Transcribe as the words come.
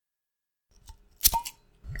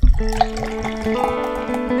Hello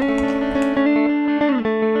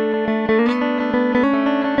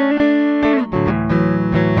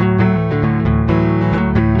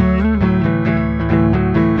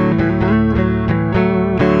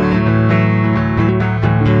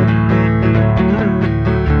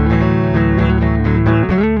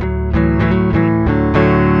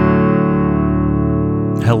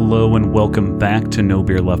and welcome back to No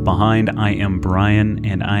Beer Left Behind. I am Brian,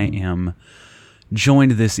 and I am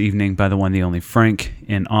joined this evening by the one, the only Frank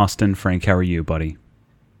in Austin. Frank, how are you, buddy?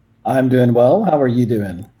 I'm doing well. How are you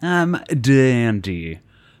doing? I'm dandy.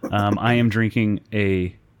 I am drinking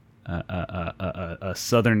a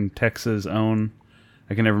Southern Texas own.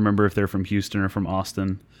 I can never remember if they're from Houston or from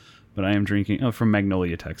Austin, but I am drinking from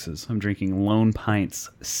Magnolia, Texas. I'm drinking Lone Pint's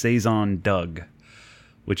Saison Doug,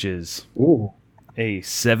 which is a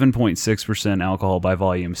 7.6% alcohol by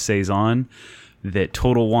volume Saison that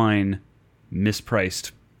Total Wine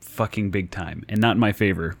mispriced fucking big time, and not in my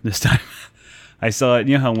favor this time. I saw it.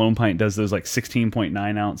 You know how Lone Pint does those like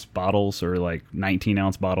 16.9 ounce bottles or like 19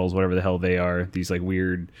 ounce bottles, whatever the hell they are. These like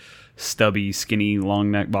weird, stubby, skinny,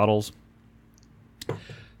 long neck bottles.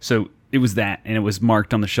 So it was that, and it was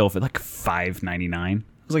marked on the shelf at like $5.99. I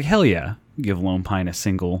was like, hell yeah, give Lone Pint a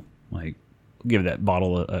single, like, give that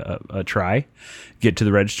bottle a try. Get to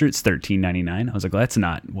the register, it's $13.99. I was like, well, that's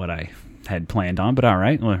not what I had planned on, but all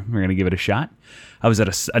right, well, we're gonna give it a shot. I was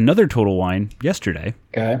at another Total Wine yesterday.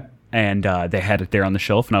 Okay. And they had it there on the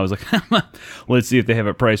shelf, and I was like, let's see if they have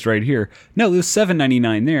it priced right here. No, it was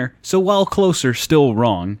 $7.99 there. So while closer, still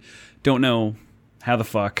wrong. Don't know how the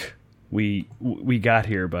fuck we got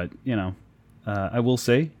here, but you know, I will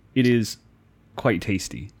say it is quite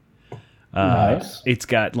tasty. Nice. It's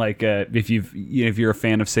got like if you're a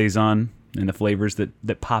fan of Saison and the flavors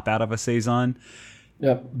that pop out of a Saison,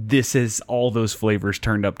 yep. This is all those flavors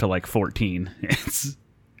turned up to like 14.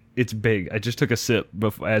 It's big. I just took a sip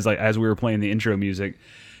as we were playing the intro music,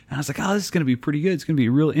 and I was like, oh, this is gonna be pretty good. It's gonna be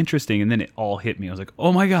real interesting. And then it all hit me. I was like,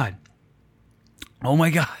 oh my god.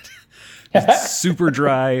 It's super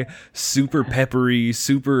dry, super peppery,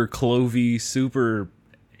 super clovey, super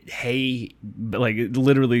hay. Like it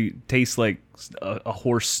literally tastes like a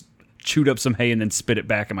horse chewed up some hay and then spit it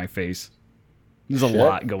back in my face. There's a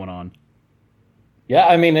lot going on. Yeah,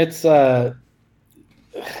 I mean it's that's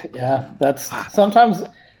sometimes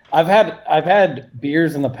I've had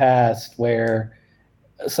beers in the past where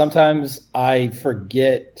sometimes I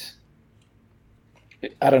forget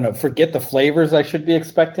the flavors I should be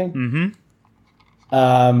expecting. Mm-hmm.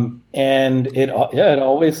 And it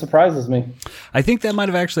always surprises me. I think that might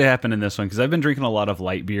have actually happened in this one because I've been drinking a lot of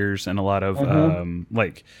light beers and a lot of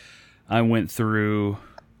like I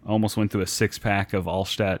almost went through a 6-pack of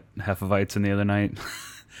Allstadt Hefeweizen the other night.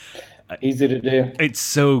 Easy to do. It's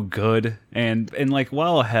so good, and like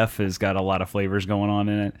while Hef has got a lot of flavors going on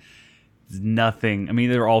in it, nothing. I mean,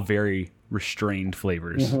 they're all very restrained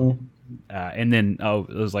flavors. Mm-hmm. And then it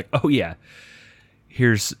was like, oh yeah.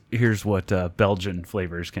 Here's what Belgian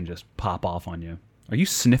flavors can just pop off on you. Are you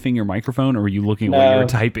sniffing your microphone, or were you looking at what you were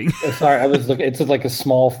typing? Sorry, I was looking. It's like a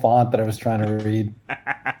small font that I was trying to read.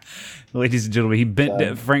 Ladies and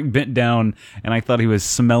gentlemen, Frank bent down, and I thought he was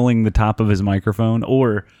smelling the top of his microphone.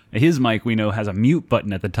 Or his mic, we know, has a mute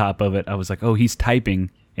button at the top of it. I was like, oh, he's typing,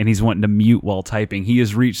 and he's wanting to mute while typing. He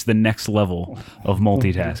has reached the next level of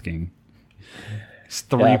multitasking. It's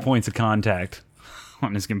 3 points of contact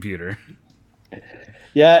on his computer.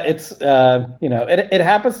 Yeah, it's it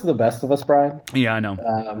happens to the best of us, Brian. Yeah, I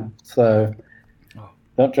know. So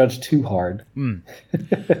don't judge too hard. Dude,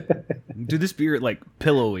 this beer, like,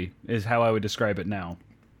 pillowy is how I would describe it now.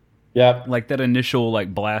 Yeah, like that initial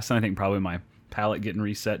like blast, and I think probably my palate getting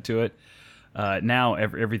reset to it. Now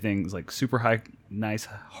everything's like super high, nice,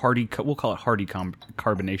 hearty. We'll call it hearty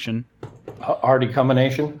carbonation. Hearty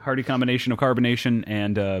combination. Hearty combination of carbonation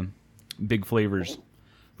and big flavors.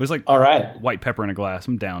 It was like all right, white pepper in a glass.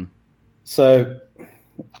 I'm down. So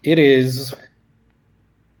it is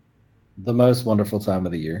the most wonderful time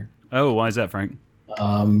of the year. Oh, why is that, Frank?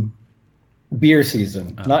 Beer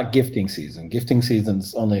season, not gifting season. Gifting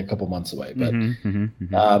season's only a couple months away, but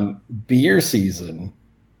beer season,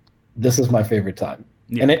 this is my favorite time.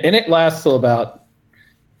 Yeah. And it lasts till about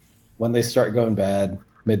when they start going bad,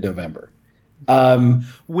 mid-November.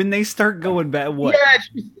 When they start going bad, what? Yeah,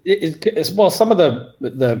 it's well, some of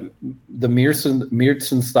the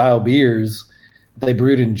Märzen style beers they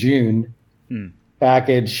brewed in June,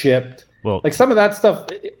 packaged, shipped. Well, like some of that stuff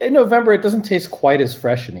in November, it doesn't taste quite as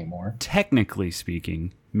fresh anymore. Technically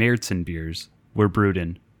speaking, Märzen beers were brewed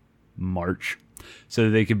in March,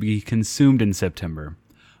 so they could be consumed in September.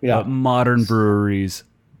 Yeah. But modern breweries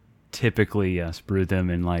typically, yes, brew them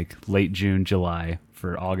in like late June, July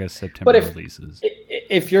for August, September releases.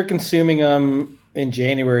 If you're consuming them in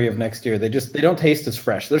January of next year, they don't taste as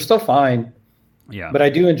fresh. They're still fine. Yeah. But I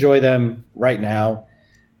do enjoy them right now.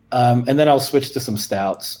 And then I'll switch to some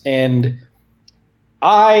stouts. And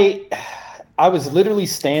I was literally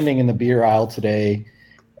standing in the beer aisle today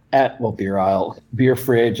beer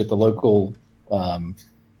fridge at the local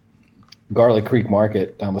Garlic Creek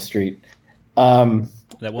Market down the street. That one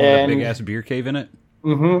with a big ass beer cave in it?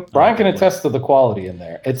 Mm-hmm. Brian can attest to the quality in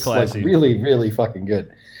there. It's classy. Like really, really fucking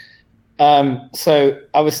good. So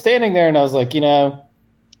I was standing there and I was like, I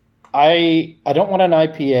don't want an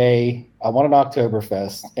IPA. I want an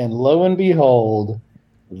Oktoberfest. And lo and behold,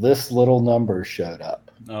 this little number showed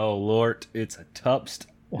up. Oh, Lord. It's a Tupst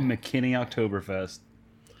McKinney Oktoberfest.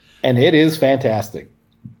 And it is fantastic.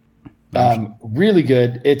 Really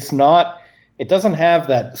good. It doesn't have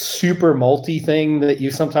that super malty thing that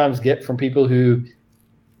you sometimes get from people who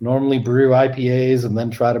normally brew IPAs and then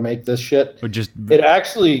try to make this shit. Or just it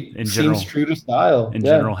actually seems true to style. In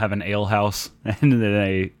general, have an ale house and then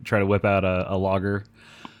they try to whip out a lager.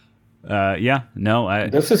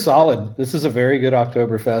 This is solid. This is a very good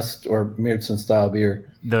Oktoberfest or Märzen style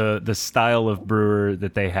beer. The style of brewer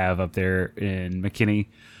that they have up there in McKinney,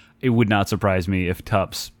 it would not surprise me if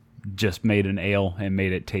Tupst just made an ale and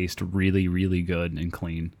made it taste really, really good and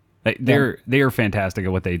clean. They are fantastic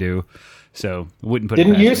at what they do. So wouldn't put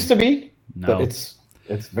didn't it used to be, no. But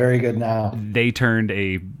it's very good now. They turned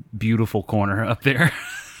a beautiful corner up there.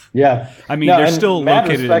 Yeah, I mean they're still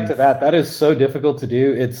located. Respect to that. That is so difficult to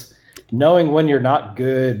do. It's knowing when you're not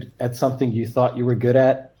good at something you thought you were good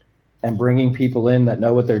at, and bringing people in that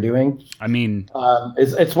know what they're doing. I mean,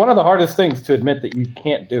 it's one of the hardest things to admit that you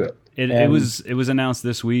can't do it. It was announced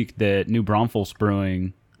this week that New Braunfels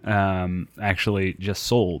Brewing actually just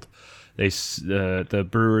sold. The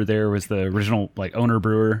brewer there was the original owner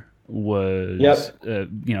brewer was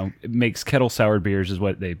makes kettle soured beers is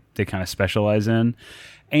what they kind of specialize in.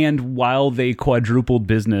 And while they quadrupled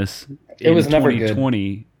business in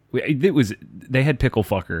 2020, they had Pickle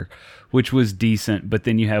Fucker, which was decent, but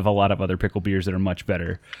then you have a lot of other pickle beers that are much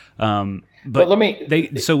better. But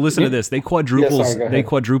listen to this. They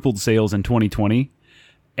quadrupled sales in 2020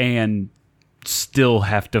 and still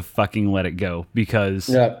have to fucking let it go because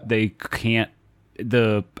they can't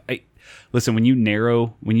listen, when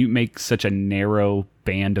you make such a narrow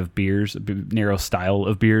band of beers, narrow style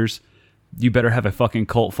of beers, you better have a fucking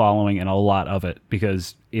cult following and a lot of it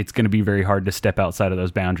because it's going to be very hard to step outside of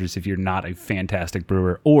those boundaries if you're not a fantastic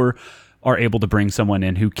brewer or are able to bring someone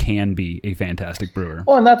in who can be a fantastic brewer.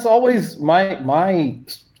 Well, and that's always my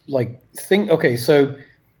thing. Okay, so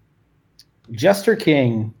Jester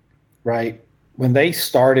King, right? When they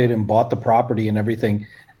started and bought the property and everything,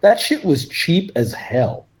 that shit was cheap as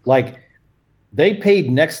hell. Like they paid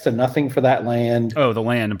next to nothing for that land. Oh, the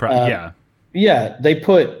land, yeah. Yeah, they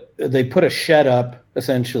put a shed up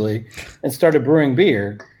essentially and started brewing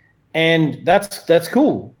beer, and that's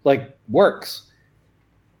cool. Like works.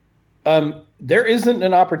 There isn't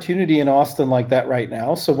an opportunity in Austin like that right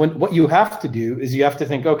now. So what you have to do is you have to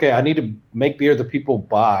think, okay, I need to make beer that people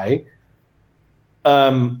buy.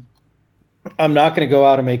 I'm not going to go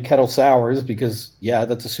out and make kettle sours because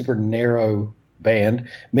that's a super narrow band.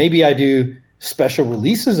 Maybe I do special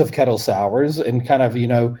releases of kettle sours and kind of,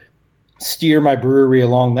 steer my brewery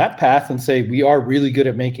along that path and say, we are really good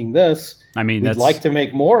at making this. I mean, we'd like to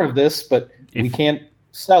make more of this, but we can't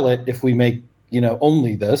sell it if we make,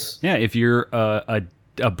 only this. Yeah. If you're a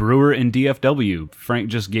brewer in DFW, Frank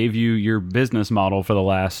just gave you your business model for the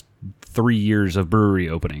last 3 years of brewery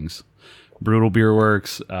openings. Brutal Beer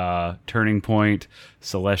Works, Turning Point,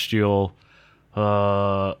 Celestial,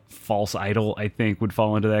 False Idol, I think would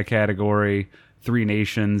fall into that category. Three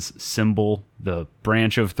Nations, Symbol, the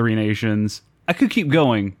branch of Three Nations. I could keep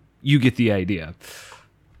going. You get the idea.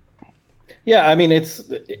 Yeah, I mean, it's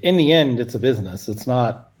in the end, it's a business. It's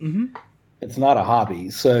not. Mm-hmm. It's not a hobby.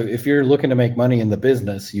 So if you're looking to make money in the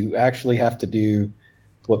business, you actually have to do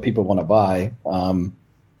what people want to buy.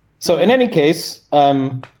 So in any case,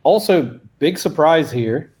 also big surprise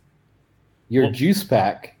here. Your juice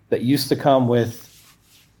pack that used to come with.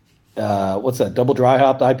 What's that? Double dry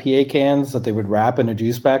hopped IPA cans that they would wrap in a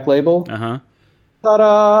juice pack label. Uh-huh.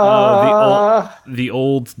 Ta-da! The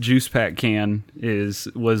old juice pack can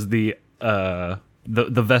was the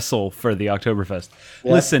vessel for the Oktoberfest.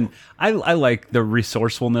 Yeah. Listen, I like the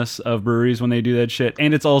resourcefulness of breweries when they do that shit,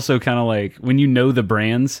 and it's also kind of like when you know the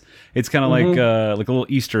brands, it's kind of like a little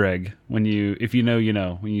Easter egg when you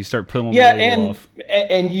when you start pulling the label off.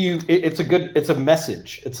 And it's a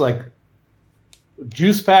message. It's like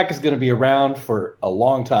Juice Pack is going to be around for a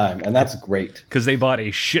long time, and that's great. Because they bought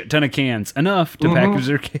a shit ton of cans, enough to package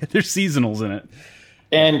their seasonals in it.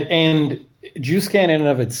 And Juice Can in and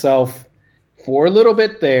of itself, for a little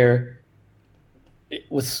bit there, it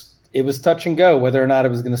was touch and go whether or not it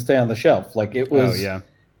was going to stay on the shelf. Like it was. Oh, yeah.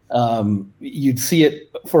 You'd see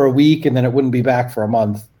it for a week, and then it wouldn't be back for a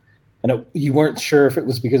month. And you weren't sure if it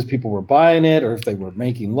was because people were buying it or if they were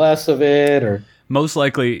making less of it. Or most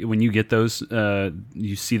likely, when you get those,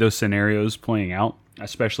 you see those scenarios playing out,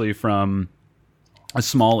 especially from a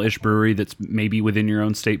small-ish brewery that's maybe within your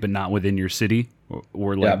own state but not within your city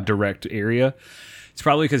or like direct area. It's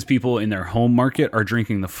probably because people in their home market are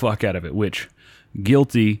drinking the fuck out of it, which,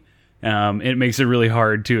 guilty. It makes it really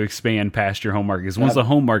hard to expand past your home market. Because once the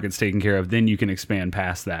home market's taken care of, then you can expand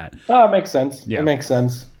past that. Oh, it makes sense. Yeah. It makes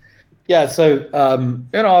sense. Yeah, so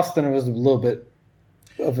in Austin, it was a little bit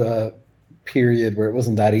of a period where it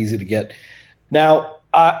wasn't that easy to get. Now,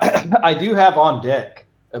 I do have on deck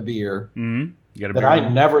a beer that I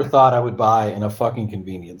never thought I would buy in a fucking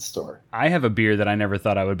convenience store. I have a beer that I never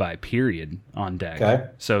thought I would buy, period, on deck. Okay.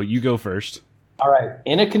 So you go first. All right.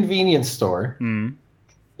 In a convenience store,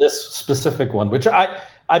 this specific one, which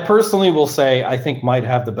I personally will say I think might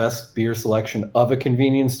have the best beer selection of a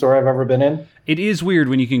convenience store I've ever been in. It is weird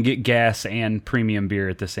when you can get gas and premium beer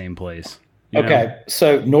at the same place. Okay, know?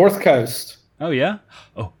 So North Coast. Oh, yeah?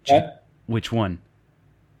 Oh, which one?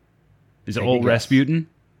 Is it Old Rasputin?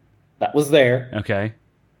 That was there. Okay.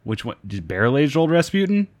 Which one? Barrel-aged Old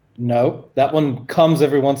Rasputin? No, that one comes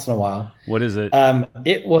every once in a while. What is it?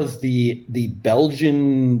 It was the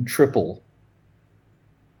Belgian triple.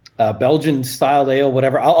 Belgian styled ale,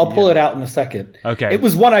 whatever. I'll pull it out in a second. Okay. It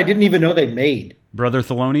was one I didn't even know they made. Brother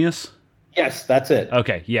Thelonious? Yes, that's it.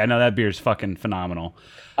 Okay. Yeah, no, that beer's fucking phenomenal.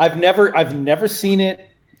 I've never seen it.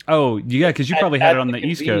 Oh, yeah, because you probably had it on the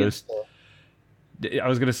East Coast. I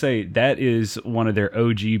was going to say, that is one of their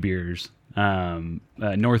OG beers.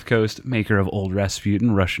 North Coast, maker of Old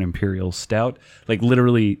Rasputin, Russian Imperial Stout. Like,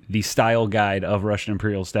 literally, the style guide of Russian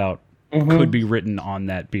Imperial Stout could be written on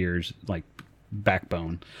that beer's, like,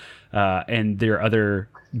 backbone. And there are other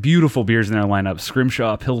beautiful beers in their lineup: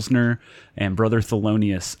 Scrimshaw Pilsner and Brother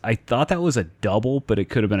Thelonious. I thought that was a double, but it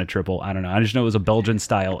could have been a triple. I don't know. I just know it was a Belgian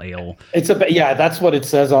style ale. That's what it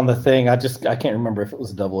says on the thing. I can't remember if it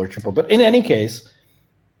was a double or triple. But in any case,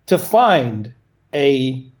 to find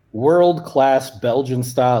a world-class Belgian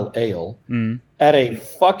style ale at a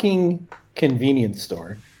fucking convenience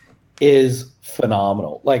store is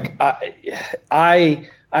phenomenal. Like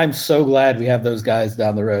I'm so glad we have those guys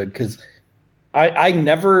down the road, because I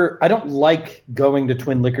don't like going to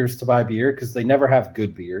Twin Liquors to buy beer because they never have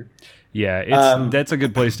good beer. Yeah, that's a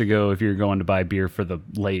good place to go if you're going to buy beer for the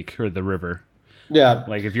lake or the river. Yeah,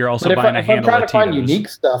 like if you're also buying a handle of Tito's. If I'm trying to find unique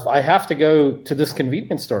stuff, I have to go to this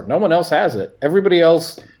convenience store. No one else has it. Everybody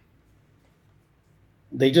else,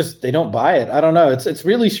 they don't buy it. I don't know. It's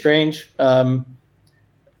really strange.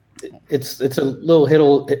 It's a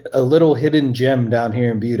little hidden gem down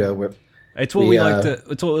here in Buda. It's what we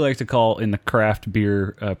like to call in the craft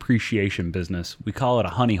beer appreciation business. We call it a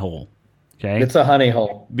honey hole. Okay, it's a honey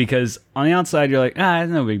hole because on the outside you're like,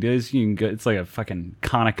 it's no big deal. You can go. It's like a fucking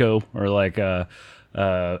Conoco or like a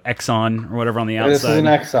Exxon or whatever on the outside. This is an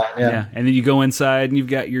Exxon, yeah. And then you go inside and you've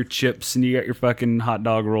got your chips and you got your fucking hot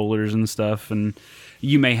dog rollers and stuff, and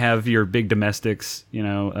you may have your big domestics,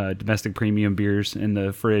 domestic premium beers in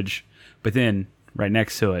the fridge, but then right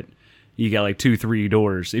next to it, you got like 2-3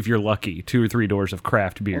 doors, if you're lucky, 2 or 3 doors of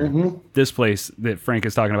craft beer. This place that Frank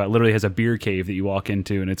is talking about literally has a beer cave that you walk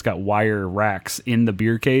into, and it's got wire racks in the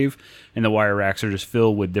beer cave, and the wire racks are just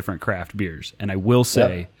filled with different craft beers. And I will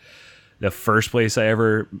say, the first place I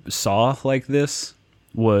ever saw like this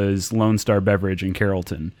was Lone Star Beverage in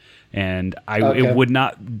Carrollton. And I would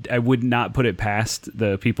not put it past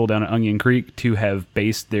the people down at Onion Creek to have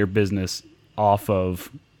based their business off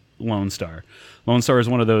of Lone Star. Lone Star is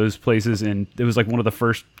one of those places, and it was like one of the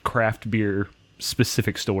first craft beer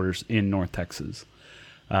specific stores in North Texas.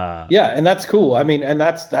 And that's cool. I mean, and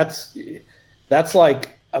that's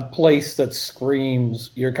like a place that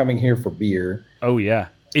screams you're coming here for beer. Oh yeah,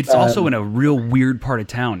 it's also in a real weird part of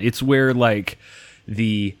town. It's where like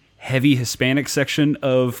the heavy Hispanic section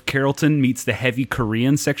of Carrollton meets the heavy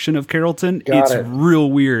Korean section of Carrollton. It's real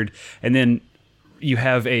weird. And then you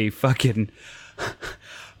have a fucking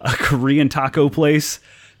a Korean taco place,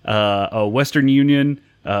 a Western Union,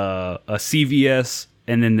 a CVS,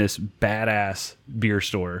 and then this badass beer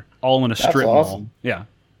store, all in a strip mall. Yeah,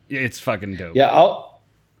 it's fucking dope. Yeah,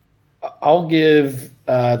 I'll give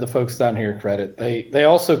the folks down here credit. They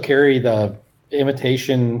also carry the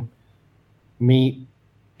imitation meat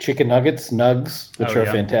chicken nuggets, Nugs, which are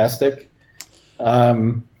yeah. fantastic.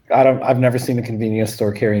 I've never seen a convenience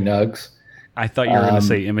store carry Nugs. I thought you were going to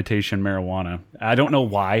say imitation marijuana. I don't know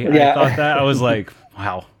why I thought that. I was like,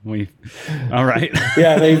 wow, all right.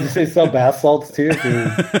 Yeah, they sell bath salts too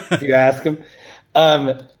if you ask them.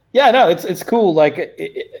 It's cool. Like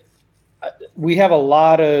we have a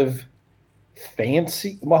lot of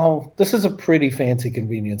fancy. Well, this is a pretty fancy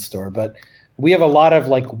convenience store, but we have a lot of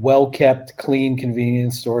like well-kept, clean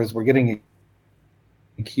convenience stores. We're getting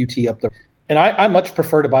a QT up there, and I much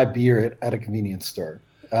prefer to buy beer at a convenience store.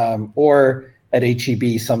 Or at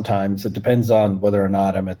HEB sometimes. It depends on whether or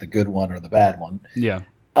not I'm at the good one or the bad one. Yeah.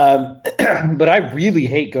 But I really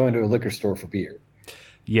hate going to a liquor store for beer.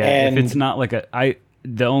 Yeah, and if it's not like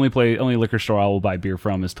the only liquor store I will buy beer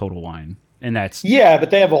from is Total Wine. And that's... Yeah,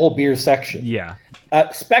 but they have a whole beer section. Yeah.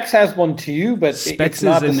 Specs has one too, but it's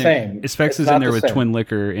not the same. Specs is in there with Twin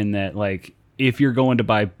Liquor in that, like, if you're going to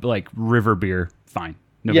buy, like, river beer, fine.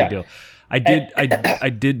 No big deal. I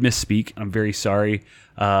did misspeak. I'm very sorry.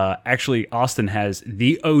 Actually, Austin has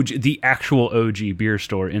the actual OG beer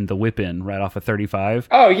store in the Whip-In right off of 35.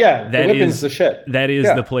 Oh yeah, the Whip-In's the shit. That is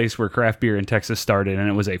the place where craft beer in Texas started, and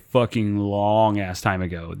it was a fucking long ass time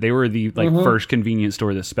ago. They were the first convenience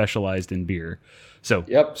store that specialized in beer. So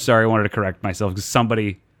sorry, I wanted to correct myself because some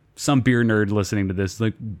beer nerd listening to this is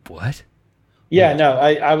like, what? Yeah, no,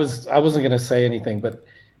 I wasn't gonna say anything, but.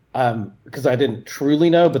 Because I didn't truly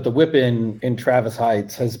know, but the Whip-In in Travis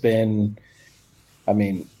Heights has been, I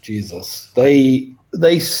mean, Jesus, they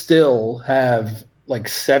still have like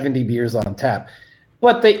 70 beers on tap,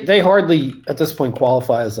 but they hardly at this point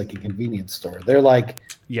qualify as like a convenience store. They're like,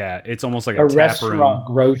 it's almost like a tap restaurant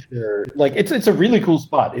room. Grocer. Like it's a really cool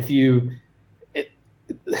spot.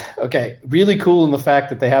 Really cool in the fact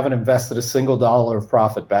that they haven't invested a single dollar of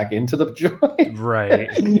profit back into the joint.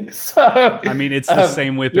 Right. So I mean, it's the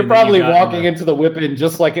same Whip-In. You're probably walking into the Whip-In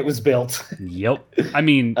just like it was built. Yep. I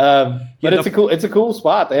mean, but it's a cool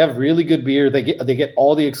spot. They have really good beer. They get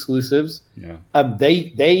all the exclusives. Yeah.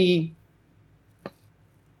 They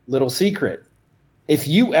little secret. If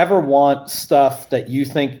you ever want stuff that you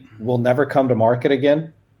think will never come to market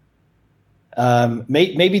again.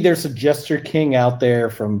 Maybe there's a Jester King out there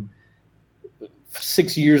from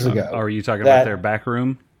 6 years ago. Are you talking about their back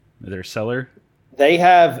room, their cellar?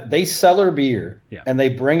 They cellar beer, and they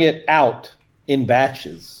bring it out in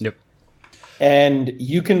batches. Yep. And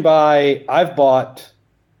you can buy. I've bought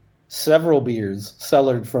several beers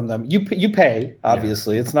cellared from them. You pay,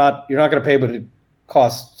 obviously. It's not, you're not going to pay what it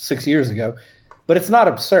cost 6 years ago, but it's not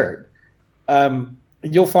absurd.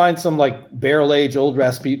 You'll find some like barrel aged old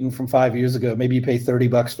Rasputin from 5 years ago. Maybe you pay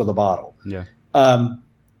 $30 for the bottle. Yeah.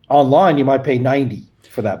 Online, you might pay $90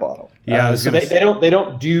 for that bottle. Yeah. So they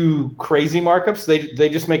don't do crazy markups. They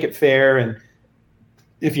just make it fair. And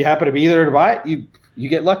if you happen to be there to buy it, you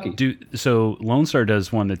get lucky. So Lone Star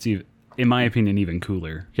does one that's even, in my opinion, even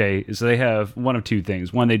cooler. Okay. So they have one of two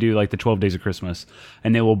things. One, they do like the 12 days of Christmas,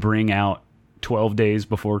 and they will bring out 12 days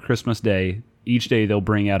before Christmas Day. Each day they'll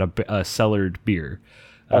bring out a cellared beer.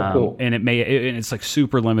 Cool. And it's like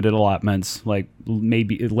super limited allotments, like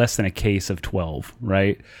maybe less than a case of 12,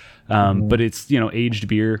 right? But it's, aged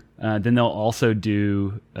beer. Then they'll also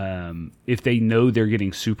do, if they know they're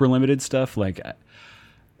getting super limited stuff, like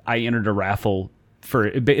I entered a raffle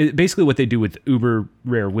for basically what they do with uber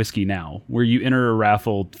rare whiskey now, where you enter a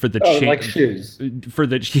raffle for the like shoes, for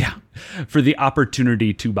the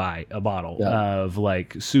opportunity to buy a bottle of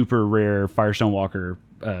like super rare Firestone Walker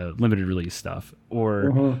limited release stuff,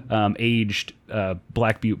 or aged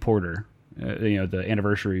Black Butte Porter, the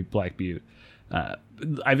anniversary Black Butte.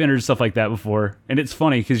 I've entered stuff like that before, and it's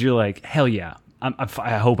funny because you're like, hell yeah,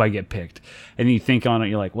 I hope I get picked, and you think on it,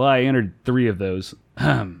 you're like, well, I entered 3 of those.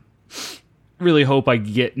 Really hope I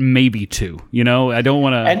get maybe 2. I don't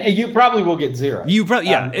want to. And you probably will get 0. You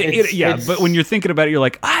probably, but when you're thinking about it, you're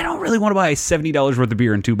like, I don't really want to buy $70 worth of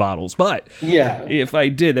beer in 2 bottles. But if I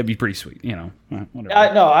did, that'd be pretty sweet.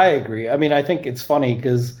 Whatever. No, I agree. I mean, I think it's funny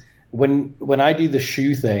because when I do the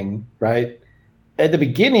shoe thing, right at the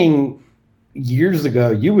beginning, years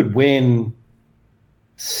ago, you would win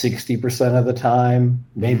 60% of the time,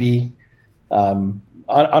 maybe.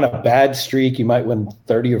 On a bad streak, you might win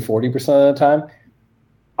 30 or 40% of the time.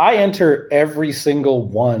 I enter every single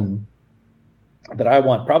one that I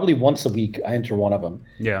want. Probably once a week, I enter one of them.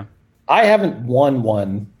 Yeah. I haven't won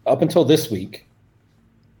one up until this week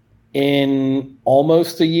in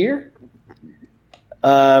almost a year.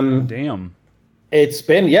 Damn. It's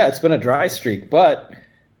been a dry streak, but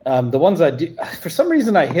the ones I do, for some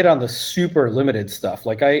reason, I hit on the super limited stuff.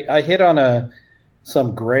 Like I hit on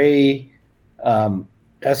some gray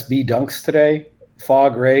SB Dunks today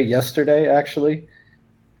Fog Ray yesterday, actually,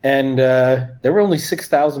 and there were only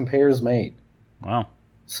 6,000 pairs made. Wow.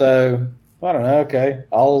 So I don't know. Okay,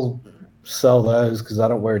 I'll sell those because I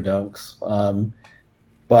don't wear Dunks.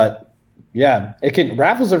 But yeah,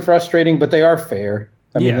 raffles are frustrating, but they are fair.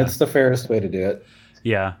 I mean, it's the fairest way to do it.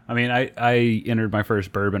 Yeah, I mean, I entered my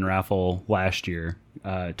first bourbon raffle last year.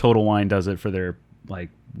 Total Wine does it for their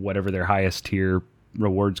whatever their highest tier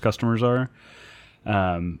rewards customers are,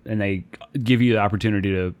 and they give you the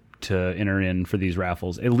opportunity to enter in for these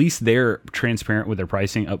raffles. At least they're transparent with their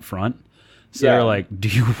pricing up front. So they're like, do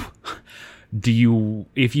you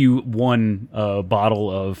if you won a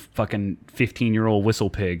bottle of fucking 15-year-old Whistle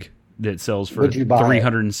Pig that sells for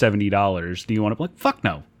 $370, do you want to fuck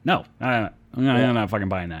no, I'm not fucking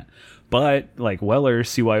buying that. But like Weller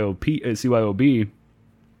CYOB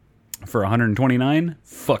for $129,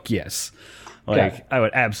 fuck yes. I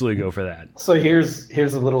would absolutely go for that. So here's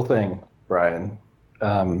a little thing, Brian.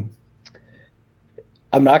 I'm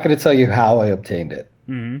not going to tell you how I obtained it,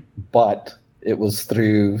 but it was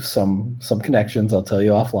through some connections. I'll tell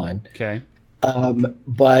you offline. Okay.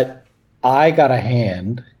 But I got my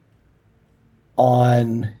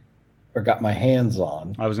hands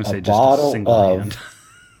on. I was going to say a just bottle a single of hand.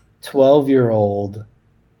 12-year-old.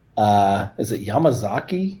 Is it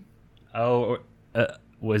Yamazaki? Oh,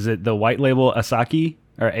 was it the white label Asaki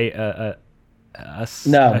or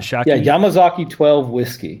Ashaki? Yeah, Yamazaki 12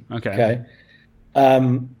 whiskey. Okay.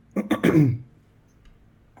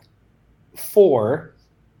 For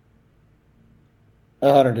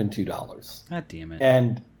 $102. God damn it!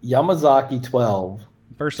 And Yamazaki 12.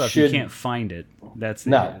 First off, you can't find it. That's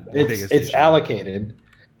the biggest it's issue. Allocated.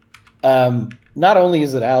 Not only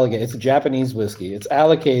is it allocated, it's a Japanese whiskey. It's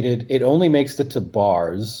allocated. It only makes it to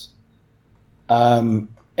bars. And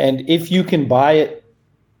if you can buy it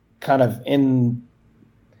kind of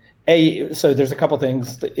so there's a couple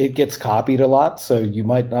things. It gets copied a lot, so you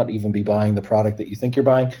might not even be buying the product that you think you're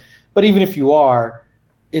buying. But even if you are,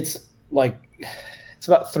 it's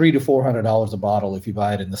about $300 to $400 a bottle if you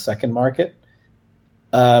buy it in the second market.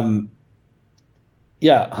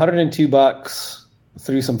 $102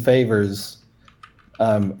 through some favors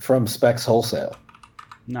from Specs Wholesale.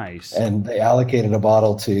 Nice. And they allocated a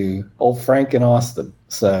bottle to old Frank in Austin.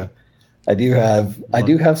 So I do have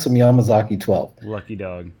some Yamazaki 12. Lucky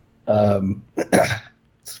dog.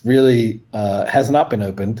 It's really has not been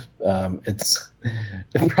opened.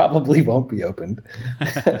 It probably won't be opened.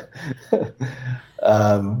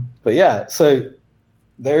 But yeah, so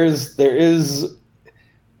there is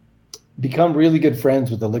become really good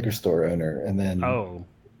friends with the liquor store owner, and then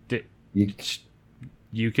you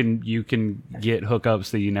can get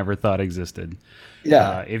hookups that you never thought existed.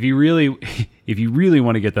 Yeah. If you really want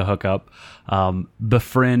to get the hookup,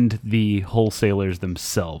 befriend the wholesalers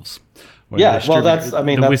themselves. Yeah, well,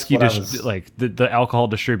 the whiskey the alcohol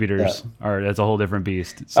distributors that's a whole different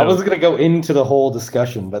beast. So, I wasn't going to go into the whole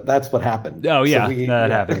discussion, but that's what happened. Oh yeah, that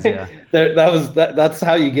happens. Yeah, that's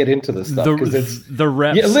how you get into this stuff, because it's the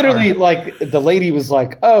reps. Yeah, literally, like the lady was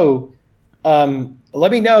like, "Oh, let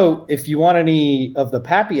me know if you want any of the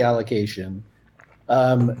Pappy allocation,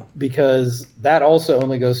 because that also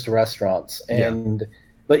only goes to restaurants and." Yeah.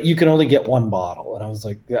 But you can only get one bottle. And I was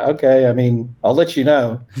like, okay, I mean, I'll let you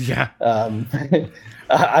know. Yeah.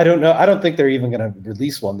 I don't know. I don't think they're even going to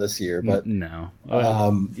release one this year. But no.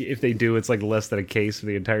 If they do, it's like less than a case for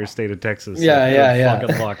the entire state of Texas. Yeah.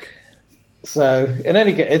 Fucking luck. So, in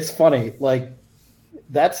any case, it's funny. Like,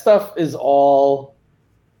 that stuff is all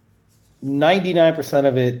 99%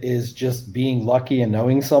 of it is just being lucky and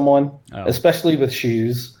knowing someone, especially with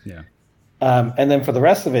shoes. Yeah. And then for the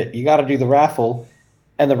rest of it, you got to do the raffle.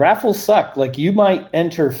 And the raffles suck. Like, you might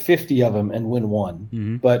enter 50 of them and win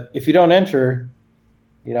one, but if you don't enter,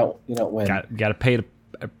 you don't win. Got to pay to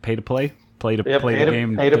play. Play the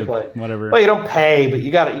game. Pay to play. Whatever. Well, you don't pay, but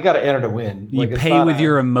you got to enter to win. You pay with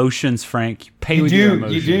your emotions, Frank. You pay with your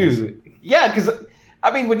emotions. You do. Yeah, because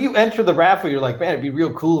I mean, when you enter the raffle, you're like, man, it'd be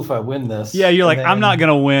real cool if I win this. Yeah, you're like, I'm not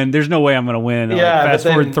gonna win. There's no way I'm gonna win. Yeah. Fast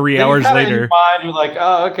forward 3 hours later. In your mind, you're like,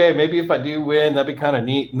 oh, okay, maybe if I do win, that'd be kind of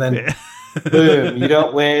neat. And then. Boom, you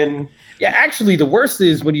don't win. Yeah, actually, the worst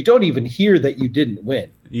is when you don't even hear that you didn't win.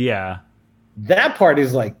 Yeah. That part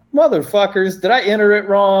is like, motherfuckers, did I enter it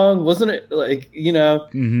wrong? Wasn't it like,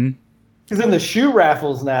 Because in the shoe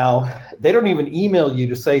raffles now, they don't even email you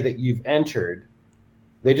to say that you've entered.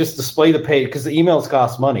 They just display the page, because the emails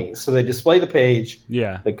cost money. So they display the page.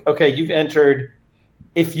 Yeah. Like, okay, you've entered.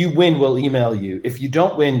 If you win, we'll email you. If you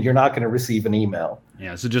don't win, you're not going to receive an email.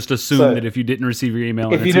 Yeah, so just assume that if you didn't receive your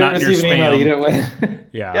email, if you didn't receive an email, you didn't win.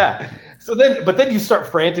 Yeah. Yeah. So then you start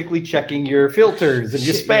frantically checking your filters and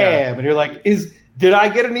your spam, and you're like, did I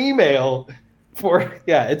get an email for?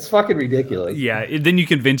 Yeah, it's fucking ridiculous. Yeah, then you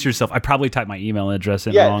convince yourself. I probably typed my email address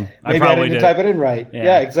in wrong. I probably didn't type it in right.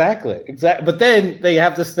 Yeah, exactly. But then they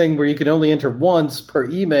have this thing where you can only enter once per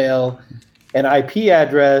email an IP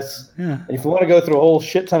address. Yeah. And if you want to go through a whole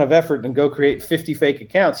shit ton of effort and go create 50 fake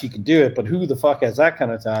accounts, you can do it. But who the fuck has that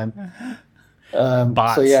kind of time?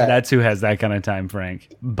 Bots. So yeah. That's who has that kind of time, Frank.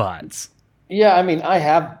 Bots. Yeah, I mean, I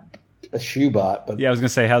have a shoe bot, but yeah, I was gonna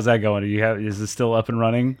say, how's that going? Is it still up and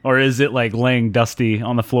running, or is it like laying dusty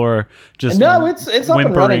on the floor? Just no, it's up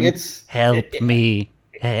and running. It's help me.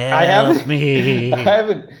 I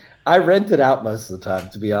rent it out most of the time,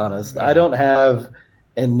 to be honest. I don't have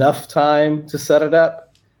enough time to set it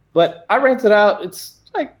up, but I rent it out. It's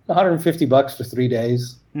like $150 for 3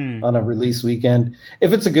 days on a release weekend.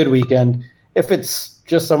 If it's a good weekend, if it's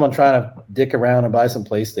just someone trying to dick around and buy some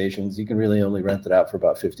PlayStations, you can really only rent it out for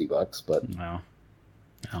about $50. But wow.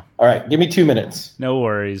 All right, give me 2 minutes. No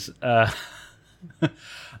worries. I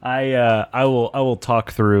will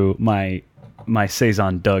talk through my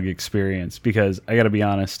Saison Doug experience, because I got to be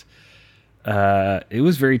honest, it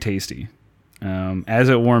was very tasty. As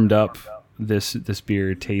it warmed up, this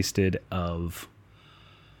beer tasted of,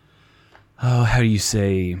 how do you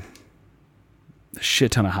say, a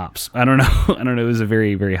shit ton of hops. I don't know. It was a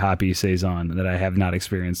very, very hoppy Saison that I have not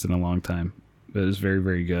experienced in a long time. But it was very,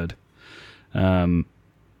 very good. I'm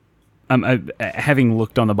having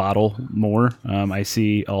looked on the bottle more, I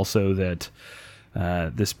see also that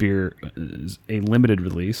this beer is a limited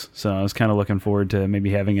release, so I was kind of looking forward to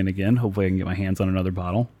maybe having it again. Hopefully I can get my hands on another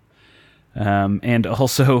bottle. And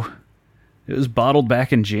also, it was bottled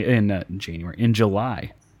back in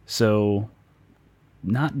July, so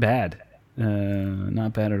not bad.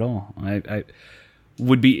 Not bad at all. I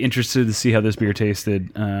would be interested to see how this beer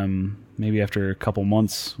tasted, maybe after a couple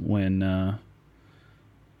months when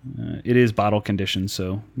it is bottle conditioned,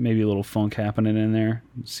 so maybe a little funk happening in there.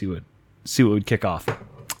 See what would kick off.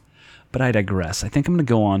 But I digress. I think I'm going to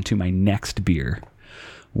go on to my next beer,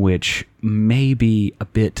 which may be a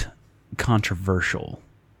bit controversial.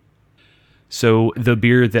 So the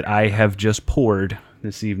beer that I have just poured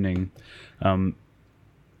this evening, you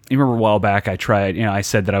remember a while back I tried, I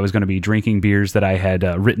said that I was going to be drinking beers that I had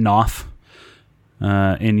written off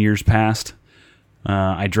in years past.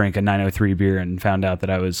 I drank a 903 beer and found out that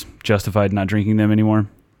I was justified not drinking them anymore.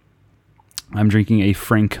 I'm drinking a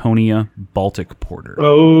Franconia Baltic Porter.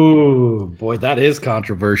 Oh, boy, that is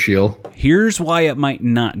controversial. Here's why it might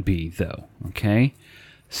not be, though, okay?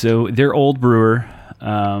 So their old brewer,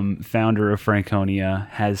 founder of Franconia,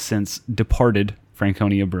 has since departed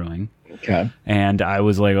Franconia Brewing. Okay. And I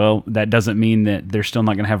was like, well, that doesn't mean that they're still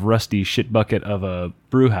not going to have rusty shit bucket of a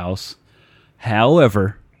brew house.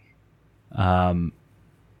 However, a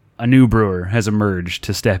new brewer has emerged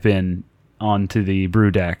to step in onto the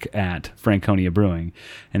brew deck at Franconia Brewing,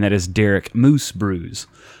 and that is Derek Moose Brews.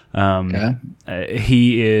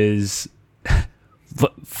 He is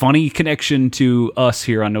funny connection to us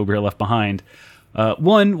here on No Beer Left Behind.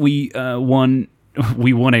 We won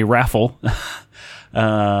a raffle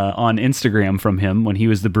on Instagram from him when he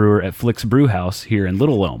was the brewer at Flick's Brew House here in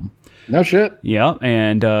Little Elm. No shit. Yeah,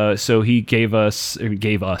 and so he gave us.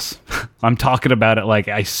 I'm talking about it like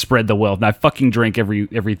I spread the wealth, and I fucking drank everything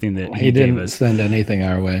that he gave us. He didn't send anything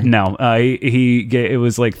our way. No, it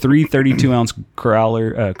was like 3 32-ounce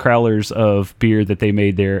crowlers of beer that they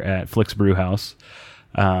made there at Flick's Brew House,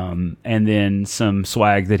 and then some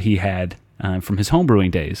swag that he had from his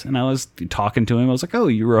homebrewing days. And I was talking to him. I was like, "Oh,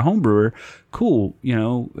 you were a homebrewer? Cool.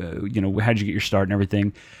 How'd you get your start and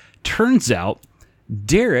everything?" Turns out,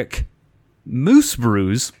 Derek Moose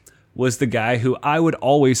Brews was the guy who I would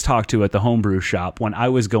always talk to at the homebrew shop when I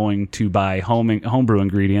was going to buy homebrew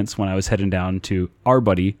ingredients when I was heading down to our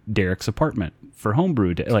buddy Derek's apartment for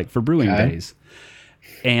homebrew for brewing days.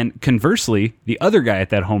 And conversely, the other guy at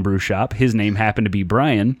that homebrew shop, his name happened to be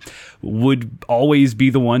Brian, would always be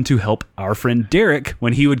the one to help our friend Derek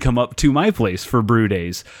when he would come up to my place for brew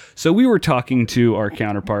days. So we were talking to our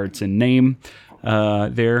counterparts in name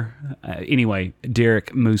there. Anyway,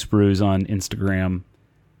 Derek Moose Brews on Instagram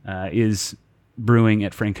is brewing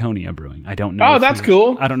at Franconia Brewing. I don't know. Oh, that's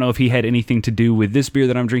cool. I don't know if he had anything to do with this beer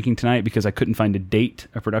that I'm drinking tonight, because I couldn't find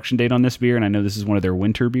a production date on this beer, and I know this is one of their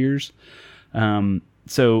winter beers.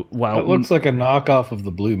 So while it looks like a knockoff of the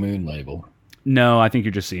Blue Moon label. No, I think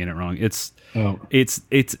you're just seeing it wrong. It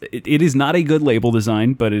is not a good label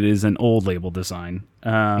design, but it is an old label design.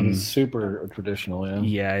 It's super traditional, yeah.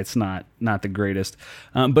 Yeah, it's not the greatest.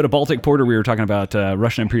 But a Baltic Porter, we were talking about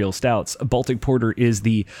Russian Imperial Stouts. A Baltic Porter is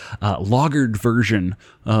the lagered version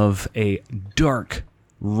of a dark,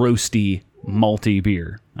 roasty malty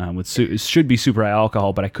beer. It should be super high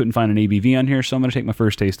alcohol, but I couldn't find an ABV on here, so I'm going to take my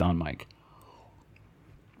first taste on mic.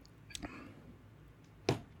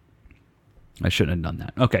 I shouldn't have done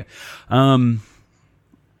that. Okay. God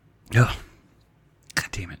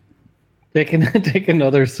damn it. Take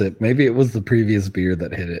another sip. Maybe it was the previous beer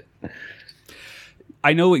that hit it.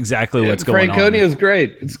 I know exactly what's going on. Franconia is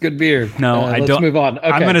great. It's good beer. No, I don't. Let's move on. Okay.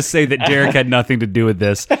 I'm going to say that Derek had nothing to do with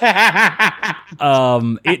this.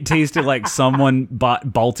 It tasted like someone bought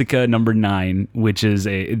Baltica number 9, which is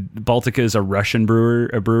Baltica is a Russian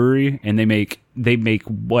brewery, and they make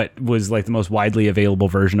what was like the most widely available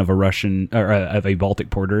version of a Russian or of a Baltic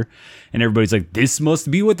porter, and everybody's like, this must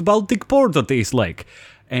be what Baltic porter tastes like.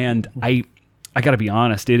 And I got to be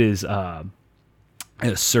honest, it is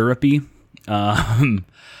syrupy.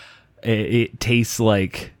 It tastes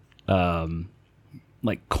like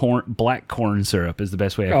corn, black corn syrup is the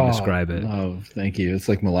best way I can describe it. Oh, thank you. It's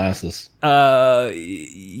like molasses.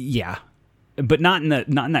 Yeah, but not in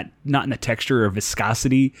the texture or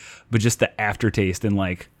viscosity, but just the aftertaste and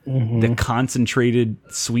like the concentrated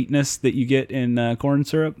sweetness that you get in corn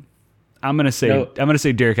syrup. I'm gonna say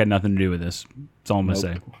Derek had nothing to do with this. That's all I'm gonna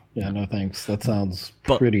say. Yeah, no thanks. That sounds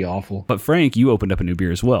pretty awful. But Frank, you opened up a new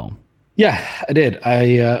beer as well. Yeah, I did.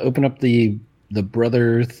 I opened up the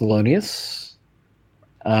Brother Thelonious.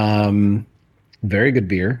 Very good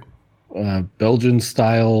beer. Belgian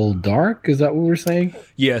style dark. Is that what we're saying?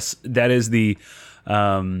 Yes, that is the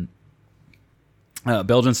Belgian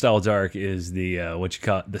style dark is the what you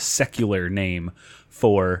call the secular name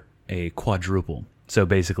for a quadruple. So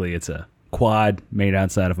basically, it's a quad made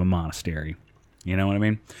outside of a monastery. You know what I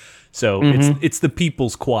mean? So it's the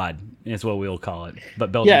people's quad. Is what we'll call it.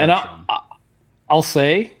 But Belgian. Yeah, and I'll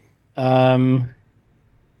say,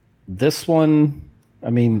 this one. I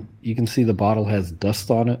mean, you can see the bottle has dust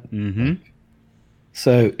on it. Mm-hmm.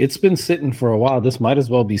 So it's been sitting for a while. This might as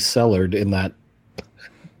well be cellared in that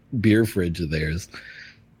beer fridge of theirs.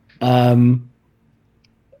 I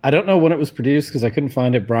don't know when it was produced because I couldn't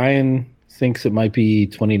find it. Brian thinks it might be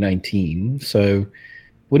 2019. So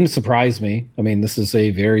wouldn't surprise me. I mean, this is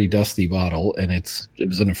a very dusty bottle, and it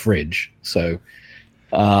was in a fridge. So,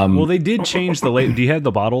 well, they did change the label. Do you have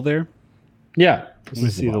the bottle there? Yeah, let me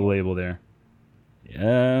see the label there.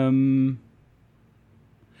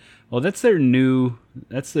 Well, that's their new.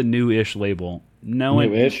 That's the new-ish label.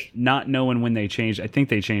 New-ish? Not knowing when they changed. I think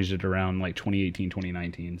they changed it around like 2018,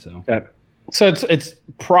 2019. So, so it's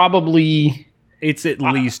probably it's at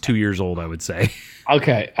least 2 years old, I would say.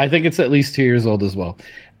 Okay, I think it's at least 2 years old as well.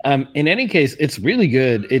 In any case, it's really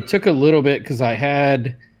good. It took a little bit because I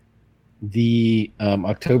had the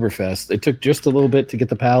Oktoberfest. It took just a little bit to get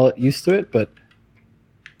the palate used to it, but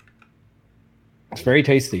it's very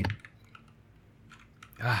tasty.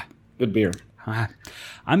 Good beer.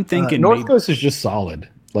 I'm thinking North Coast is just solid,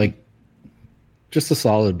 like just a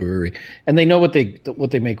solid brewery, and they know what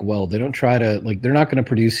they make well. They don't try to they're not going to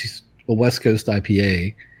produce a West Coast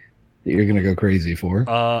IPA that you're going to go crazy for.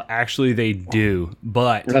 Actually, they do,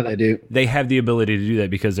 but they do. They have the ability to do that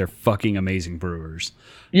because they're fucking amazing brewers.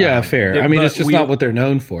 Yeah, fair. I mean, it's just not what they're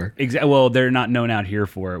known for. Well, they're not known out here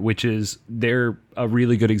for it, which is they're a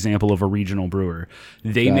really good example of a regional brewer.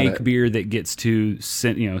 They make beer that gets to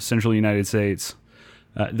central United States,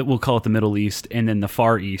 that we'll call it the Middle East, and then the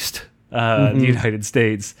Far East, the United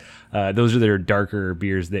States. Those are their darker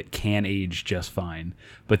beers that can age just fine.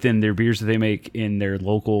 But then their beers that they make in their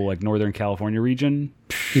local, like Northern California region,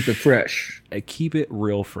 keep it fresh. Keep it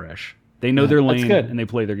real fresh. They know their lane and they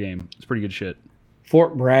play their game. It's pretty good shit.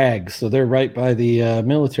 Fort Bragg, so they're right by the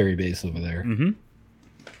military base over there. Mm-hmm.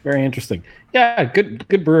 Very interesting. Yeah,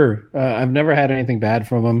 good brewer. I've never had anything bad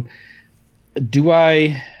from them. Do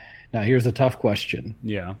I? Now here's a tough question.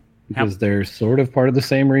 Yeah, because they're sort of part of the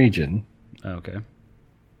same region. Okay.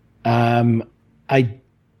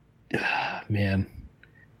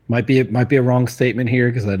 Might be a wrong statement here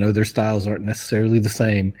because I know their styles aren't necessarily the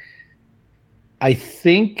same. I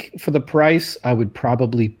think for the price, I would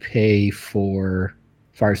probably pay for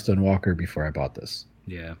Firestone Walker before I bought this.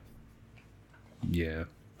 Yeah.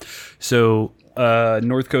 So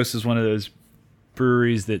North Coast is one of those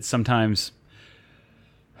breweries that sometimes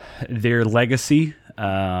their legacy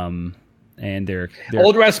and their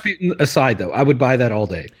Old Rasputin aside, though, I would buy that all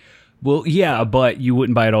day. Well, yeah, but you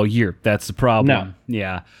wouldn't buy it all year. That's the problem. No.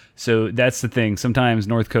 Yeah. So that's the thing. Sometimes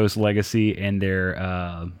North Coast legacy and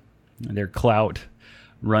their clout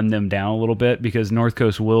run them down a little bit because North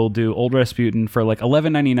Coast will do Old Rasputin for like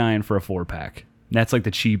 $11.99 for a 4-pack. That's like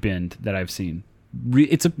the cheap end that I've seen.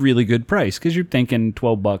 It's a really good price because you're thinking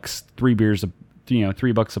 $12, 3 beers,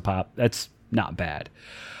 $3 a pop. That's not bad.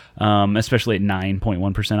 especially at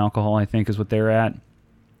 9.1% alcohol, I think is what they're at.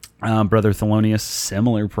 Brother Thelonious,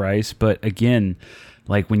 similar price. But again,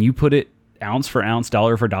 like when you put it ounce for ounce,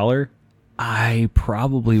 dollar for dollar, I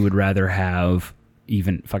probably would rather have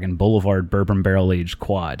even fucking Boulevard Bourbon Barrel Aged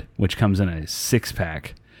Quad, which comes in a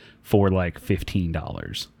 6-pack for like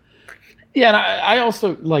 $15. Yeah, and I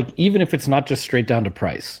also like, even if it's not just straight down to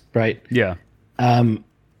price, right? Yeah.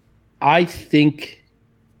 I think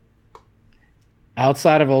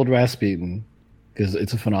outside of Old Rasputin, because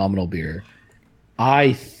it's a phenomenal beer,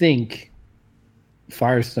 I think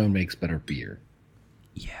Firestone makes better beer.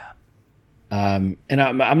 Yeah. And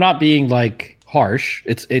I'm not being like harsh.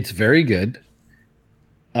 It's very good.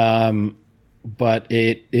 But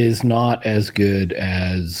it is not as good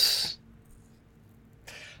as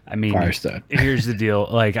Firestone. Here's the deal.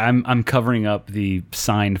 Like I'm covering up the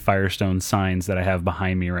signed Firestone signs that I have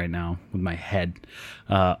behind me right now with my head.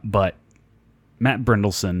 But Matt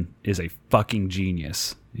Brynildson is a fucking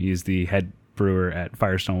genius. He's the head brewer at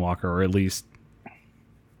Firestone Walker, or at least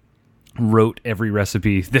wrote every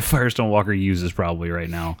recipe that Firestone Walker uses probably right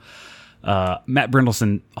now. Matt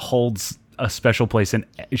Brynildson holds a special place and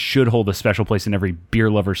should hold a special place in every beer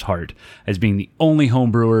lover's heart as being the only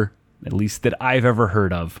home brewer, at least that I've ever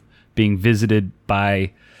heard of, being visited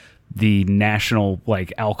by the National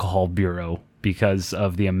Alcohol Bureau because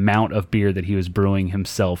of the amount of beer that he was brewing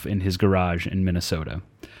himself in his garage in Minnesota.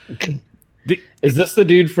 Is this the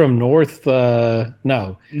dude from North?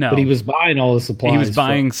 No. But he was buying all the supplies. He was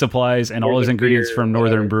buying supplies and all his ingredients from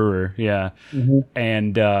Northern Brewer. Yeah. Mm-hmm.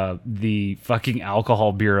 And the fucking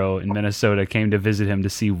Alcohol Bureau in Minnesota came to visit him to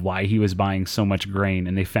see why he was buying so much grain.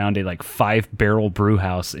 And they found a 5-barrel brew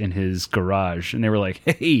house in his garage. And they were like,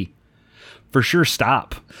 hey, for sure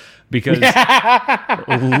stop. Because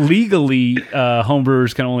legally,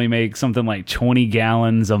 homebrewers can only make something like 20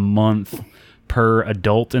 gallons a month per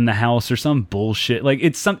adult in the house or some bullshit. Like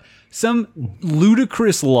it's some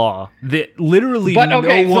ludicrous law that literally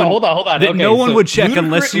hold on. That no one would check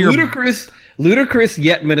unless you're ludicrous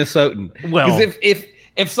yet Minnesotan. Well, because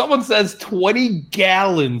if someone says 20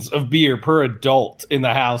 gallons of beer per adult in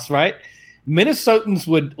the house, right? Minnesotans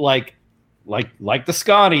would like the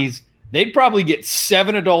Scotties. They'd probably get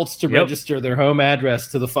 7 adults to register their home address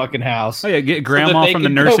to the fucking house. Oh yeah, get grandma from the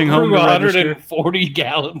nursing home to 140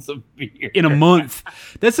 gallons of beer in a month.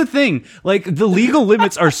 That's the thing. Like the legal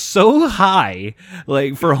limits are so high.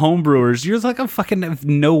 Like for homebrewers, you're like, I fucking have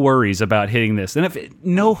no worries about hitting this. And if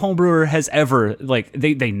no homebrewer has ever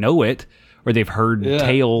they know it or they've heard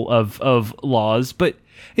tale of laws, but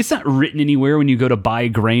it's not written anywhere when you go to buy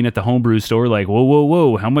grain at the homebrew store. Like,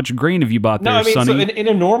 whoa, how much grain have you bought there, Sonny? So in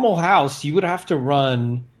a normal house, you would have to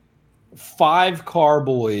run 5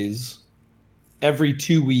 carboys every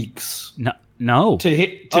 2 weeks. No.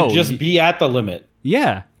 To be at the limit.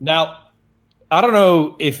 Yeah. Now, I don't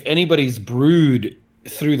know if anybody's brewed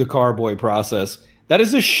through the carboy process. That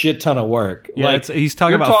is a shit ton of work. Yeah, he's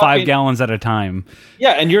talking about 5 gallons at a time.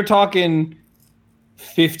 Yeah, and you're talking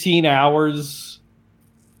 15 hours.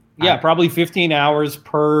 Yeah, probably 15 hours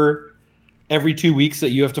per every 2 weeks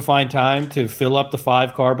that you have to find time to fill up the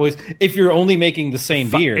 5 carboys. If you're only making the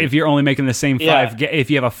same beer. If you're only making the same 5,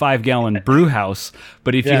 if you have a 5-gallon brew house,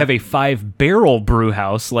 but if you have a 5-barrel brew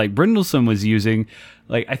house like Brynildson was using,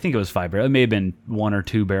 I think it was 5 barrel. It may have been 1 or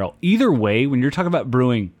 2 barrel. Either way, when you're talking about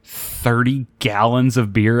brewing 30 gallons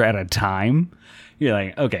of beer at a time, you're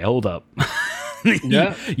like, okay, hold up.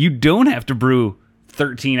 You don't have to brew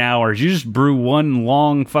 13 hours. You just brew one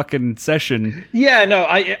long fucking session. Yeah, no,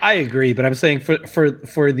 I agree, but I'm saying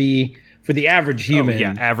for the average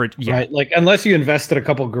human, right? Like unless you invested a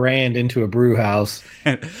couple grand into a brew house,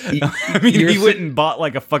 he went and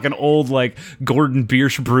bought a fucking old Gordon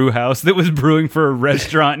Biersch brew house that was brewing for a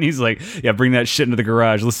restaurant, and he's like, yeah, bring that shit into the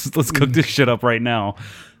garage. Let's cook this shit up right now.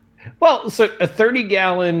 Well, so a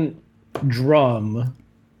 30-gallon drum,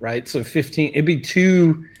 right? So 15, it'd be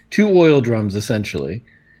two oil drums essentially.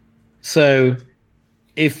 So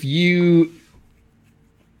if you,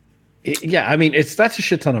 that's a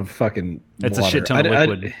shit ton of fucking. It's water. A shit ton of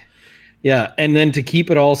liquid. Yeah, and then to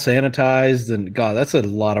keep it all sanitized, and God, that's a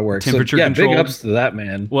lot of work. Temperature so, controlled. Big ups to that,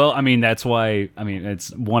 man. Well, that's why.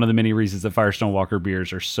 It's one of the many reasons that Firestone Walker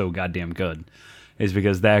beers are so goddamn good, is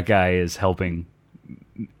because that guy is helping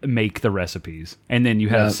make the recipes, and then you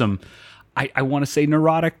have some. I want to say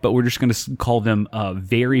neurotic, but we're just going to call them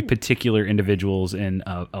very particular individuals in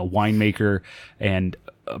a winemaker and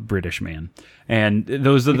a British man. And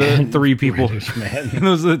those are the 3 people.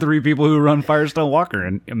 Those are the 3 people who run Firestone Walker,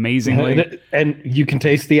 and amazingly, and you can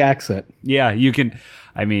taste the accent. Yeah, you can.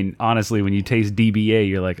 Honestly, when you taste DBA,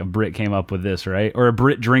 you're like, a Brit came up with this, right? Or a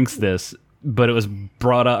Brit drinks this. but it was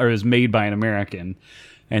brought up or it was made by an American,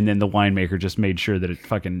 and then the winemaker just made sure that it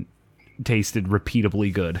fucking tasted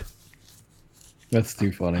repeatably good. That's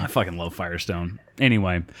too funny. I fucking love Firestone.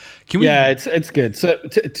 Anyway, can we? Yeah, it's good. So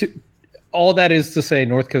all that is to say,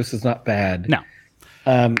 North Coast is not bad. No.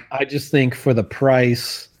 I just think for the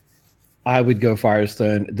price, I would go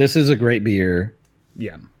Firestone. This is a great beer.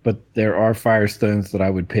 Yeah. But there are Firestones that I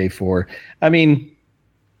would pay for. I mean,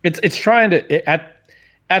 it's trying to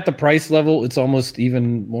at the price level, it's almost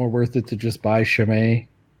even more worth it to just buy Chimay.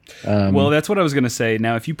 Well, that's what I was going to say.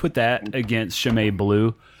 Now, if you put that against Chimay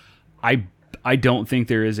Blue, I don't think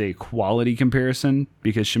there is a quality comparison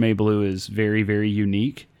because Chimay Blue is very, very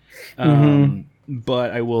unique.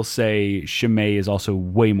 But I will say Chimay is also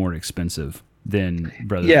way more expensive than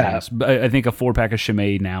Brothers House. But I think a 4-pack of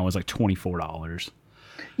Chimay now is like $24.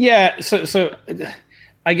 Yeah, so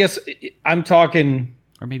I guess I'm talking,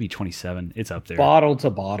 or maybe 27. It's up there. Bottle to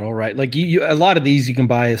bottle, right? Like you a lot of these you can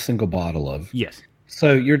buy a single bottle of. Yes.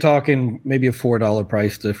 So you're talking maybe a $4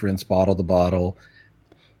 price difference, bottle to bottle.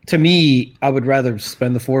 To me, I would rather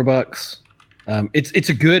spend the $4. It's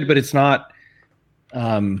a good, but it's not.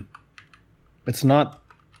 It's not.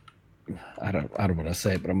 I don't want to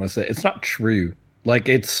say it, but I'm going to say it's not true. Like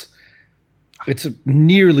it's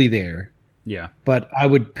nearly there. Yeah. But I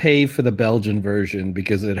would pay for the Belgian version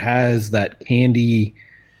because it has that candy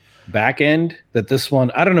back end that this one,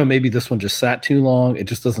 I don't know, maybe this one just sat too long. It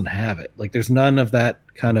just doesn't have it. Like there's none of that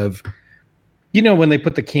kind of, when they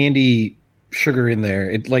put the candy sugar in there,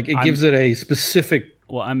 it gives it a specific.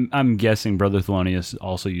 Well, I'm guessing Brother Thelonious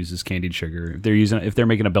also uses candied sugar. If they're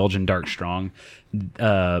making a Belgian dark strong,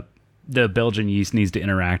 the Belgian yeast needs to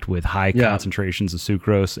interact with high concentrations of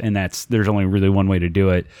sucrose, and there's only really one way to do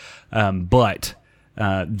it. But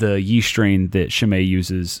the yeast strain that Chimay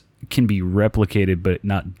uses can be replicated but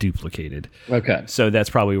not duplicated. Okay. So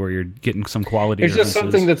that's probably where you're getting some quality It's differences. just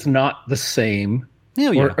something that's not the same.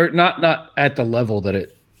 Or not at the level that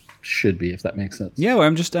it should be, if that makes sense. Yeah, well,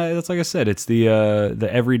 I'm just that's like I said, it's the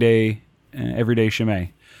everyday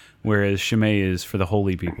Chimay. Whereas Chimay is for the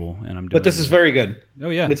holy people, and I'm doing. But this is very good.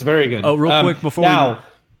 Oh yeah, it's very good. Oh, real quick before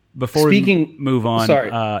we move on,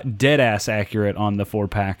 sorry. Dead ass accurate on the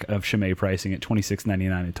 4-pack of Chimay pricing at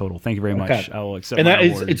 $26.99 in total. Thank you very much. I will accept. And that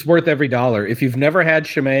it's worth every dollar. If you've never had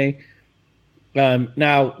Chimay,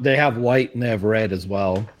 now they have white and they have red as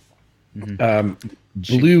well.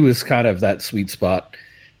 Blue is kind of that sweet spot.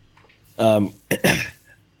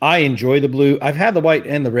 I enjoy the blue. I've had the white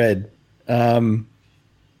and the red.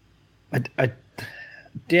 I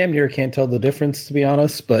damn near can't tell the difference, to be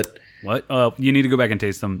honest. But what? You need to go back and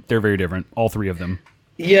taste them. They're very different. All three of them.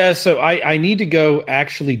 Yeah, so I need to go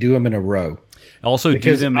actually do them in a row. Also,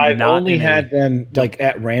 because do them. I've only had them like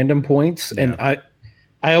at random points, and I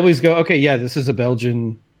always go, okay, yeah, this is a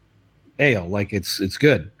Belgian ale, like it's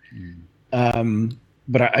good.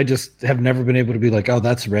 But I just have never been able to be like, oh,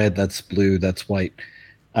 that's red, that's blue, that's white.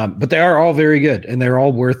 But they are all very good, and they're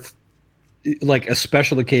all worth like a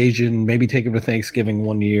special occasion, maybe take them to Thanksgiving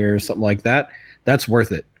one year, something like that. That's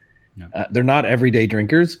worth it. Yeah. They're not everyday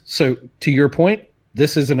drinkers. So to your point,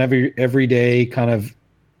 this is an everyday kind of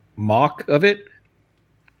mock of it.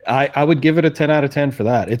 I would give it a 10 out of 10 for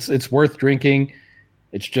that. It's worth drinking.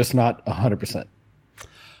 It's just not 100%.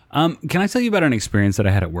 Can I tell you about an experience that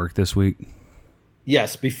I had at work this week?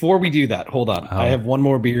 Yes. Before we do that, hold on. I have one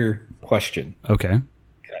more beer question. Okay.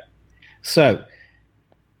 So,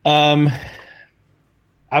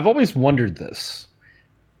 I've always wondered this,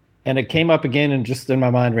 and it came up again and just in my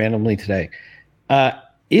mind randomly today.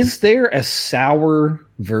 Is there a sour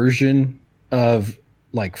version of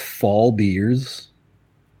like fall beers?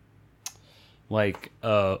 Like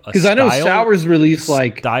because I know sours release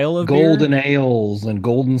like style of golden beer? ales and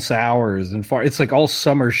golden sours and it's like all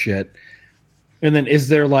summer shit. And then is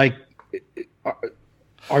there like,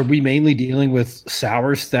 are we mainly dealing with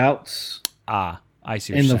sour stouts? I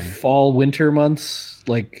see. In the fall winter months,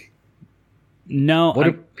 like no. What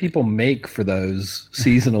do people make for those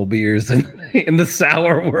seasonal beers in the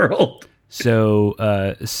sour world?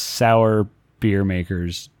 So sour beer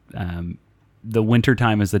makers. The winter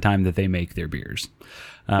time is the time that they make their beers.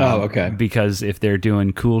 Okay. Because if they're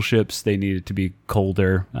doing cool ships, they need it to be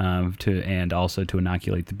colder and also to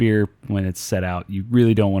inoculate the beer when it's set out. You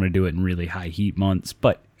really don't want to do it in really high heat months,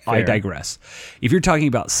 but fair. I digress. If you're talking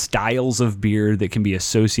about styles of beer that can be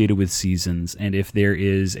associated with seasons, and if there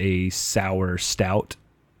is a sour stout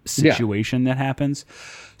situation that happens,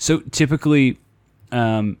 so typically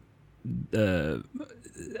high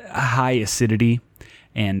acidity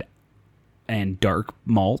and dark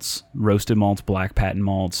malts, roasted malts, black patent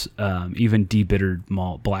malts, even debittered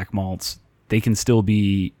malt, black malts, they can still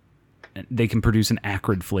be produce an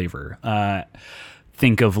acrid flavor.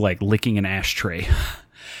 Think of like licking an ashtray.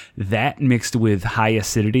 That mixed with high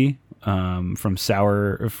acidity from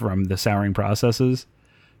the souring processes,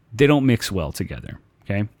 they don't mix well together.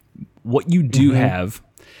 Okay, what you do have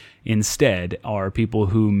instead are people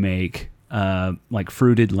who make like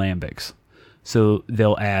fruited lambics. So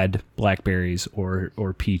they'll add blackberries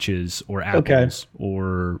or peaches or apples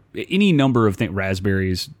or any number of things,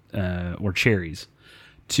 raspberries or cherries,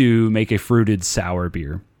 to make a fruited sour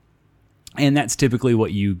beer. And that's typically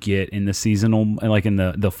what you get in the seasonal, like in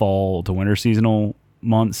the fall to winter seasonal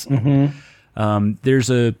months.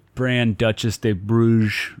 There's a brand, Duchess de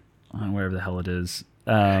Bruges, wherever the hell it is.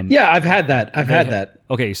 Yeah, I've had that. I've had that.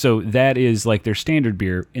 Okay, so that is like their standard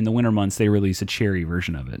beer. In the winter months, they release a cherry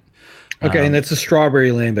version of it. Okay, and that's a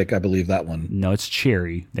strawberry lambic, I believe, that one. No, it's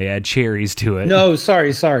cherry. They add cherries to it. No,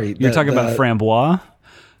 sorry. You're talking about Framboise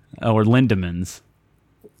or Lindemans.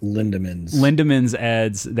 Lindemans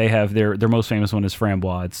adds, they have their most famous one is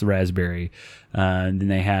Framboise. It's the raspberry. And then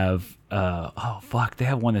they have, they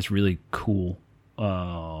have one that's really cool.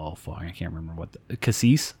 Oh, fuck, I can't remember what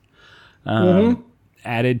Cassis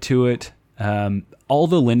added to it. All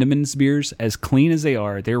the Lindemans beers, as clean as they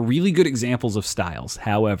are, they're really good examples of styles.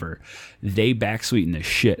 However, they back sweeten the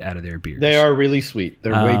shit out of their beers. They are really sweet.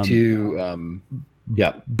 They're way too...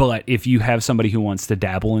 Yeah. But if you have somebody who wants to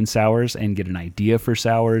dabble in sours and get an idea for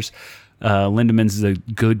sours, Lindemans is a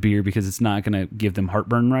good beer because it's not going to give them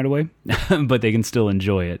heartburn right away, but they can still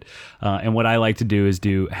enjoy it. And what I like to do is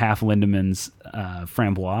do half Lindemans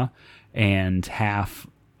Framboise and half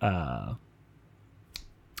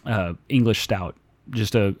English stout,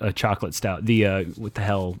 just a chocolate stout. What the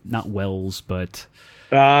hell? Not Wells, but...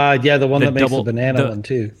 the one that makes the banana one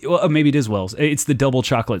too. Well, maybe it is Wells. It's the double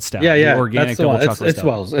chocolate stout. Yeah, the organic double chocolate it's stout.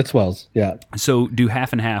 Wells. It's Wells. Yeah. So do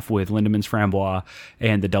half and half with Lindemans Framboise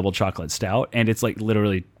and the double chocolate stout, and it's like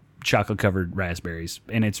literally chocolate covered raspberries,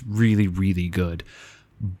 and it's really, really good.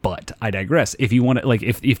 But I digress. If you want to, like,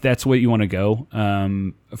 if that's what you want to go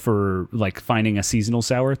for, like finding a seasonal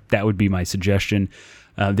sour, that would be my suggestion.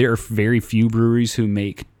 There are very few breweries who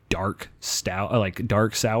make dark stout, like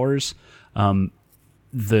dark sours.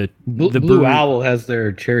 The Blue Owl has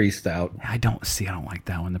their cherry stout. I don't like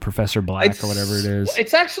that one. The Professor Black or whatever it is.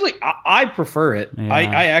 It's actually I prefer it. Yeah.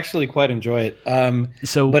 I actually quite enjoy it.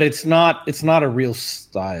 But it's not a real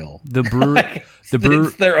style. The brewery,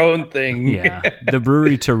 it's their own thing. Yeah, the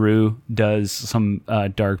brewery Taru does some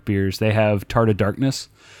dark beers. They have Tart of Darkness.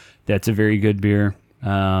 That's a very good beer.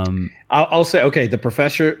 I'll say the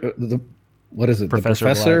Professor. What is it?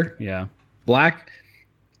 Professor Black.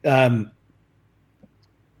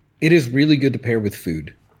 It is really good to pair with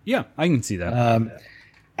food. Yeah, I can see that.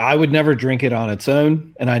 I would never drink it on its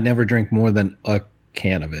own, and I never drink more than a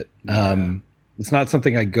can of it. It's not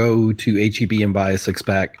something I go to H-E-B and buy a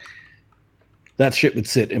 6-pack. That shit would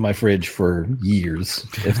sit in my fridge for years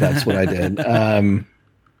if that's what I did.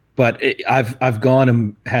 But I've gone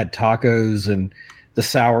and had tacos, and the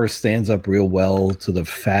sour stands up real well to the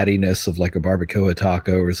fattiness of like a barbacoa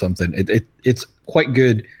taco or something. It's quite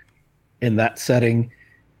good in that setting.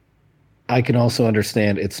 I can also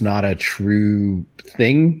understand it's not a true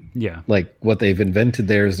thing. Yeah. Like what they've invented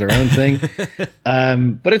there is their own thing.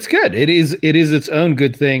 But it's good. It is its own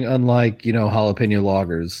good thing, unlike, jalapeno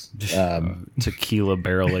lagers. Tequila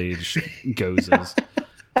barrel aged gozes.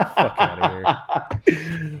 Fuck out of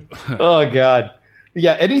here. Oh God.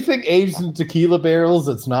 Yeah, anything aged in tequila barrels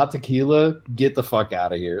that's not tequila, get the fuck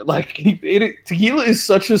out of here. Like tequila is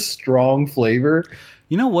such a strong flavor.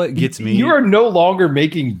 You know what gets me? You are no longer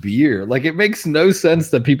making beer. Like, it makes no sense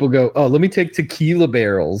that people go, oh, let me take tequila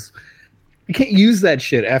barrels. You can't use that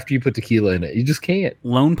shit after you put tequila in it. You just can't.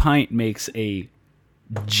 Lone Pint makes a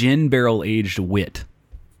gin barrel aged wit.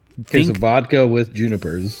 There's a vodka with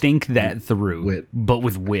junipers. Think that through, but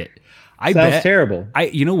with wit. Sounds terrible.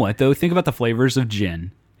 You know what though? Think about the flavors of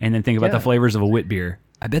gin, and then think about the flavors of a wit beer.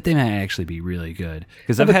 I bet they might actually be really good.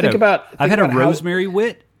 Because I've had a rosemary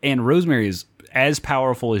wit, and rosemary is as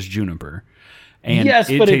powerful as juniper, and it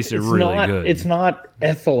tasted really good. It's not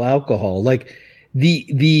ethyl alcohol. Like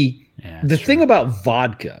the thing about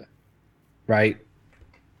vodka, right,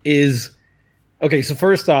 is okay. So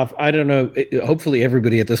first off, I don't know. Hopefully,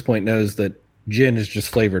 everybody at this point knows that gin is just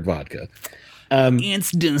flavored vodka.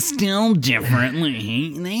 It's distilled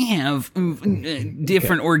differently. They have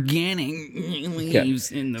different organic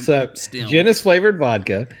leaves in the still. Gin is flavored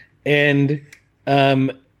vodka, and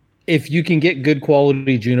if you can get good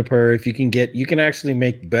quality juniper, you can actually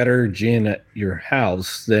make better gin at your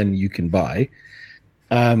house than you can buy,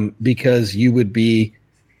 because you would be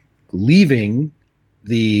leaving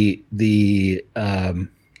the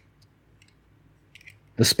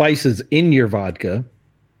the spices in your vodka,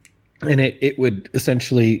 and it would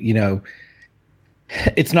essentially,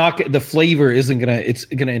 it's not, the flavor isn't it's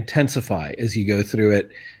gonna intensify as you go through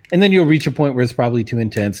it, and then you'll reach a point where it's probably too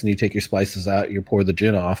intense, and you take your spices out, you pour the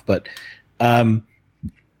gin off. But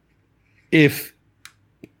if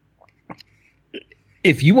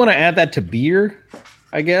you want to add that to beer,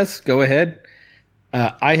 I guess go ahead.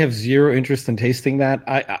 I have zero interest in tasting that.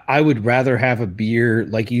 I would rather have a beer,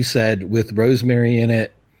 like you said, with rosemary in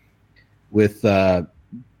it, with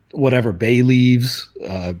whatever, bay leaves,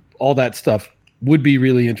 all that stuff would be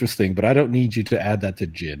really interesting. But I don't need you to add that to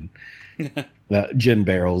gin, gin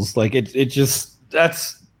barrels. Like it just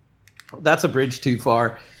that's a bridge too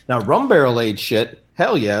far. Now rum barrel aged shit,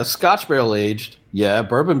 hell yeah. Scotch barrel aged, yeah.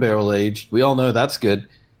 Bourbon barrel aged, we all know that's good.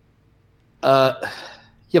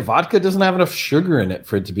 Yeah, vodka doesn't have enough sugar in it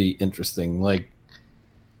for it to be interesting. Like,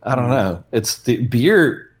 I don't know. It's the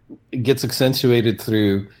beer gets accentuated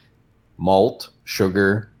through malt,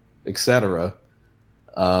 sugar, etc.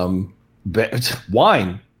 Wine,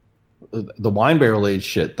 the wine barrel aged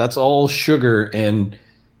shit. That's all sugar and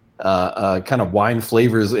kind of wine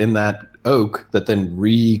flavors in that oak that then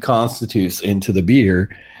reconstitutes into the beer.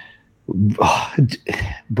 Oh,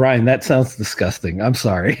 Brian, that sounds disgusting. I'm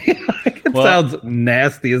sorry. It sounds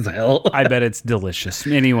nasty as hell. I bet it's delicious.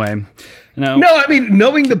 Anyway, no, I mean,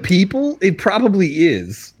 knowing the people, it probably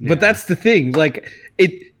is. Yeah. But that's the thing. Like,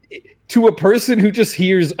 it to a person who just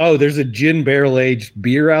hears, oh, there's a gin barrel aged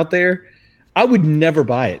beer out there, I would never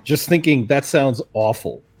buy it. Just thinking that sounds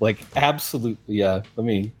awful. Like, absolutely. Yeah.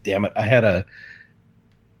 Damn it. I had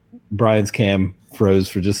Brian's cam froze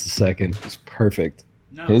for just a second. It's perfect.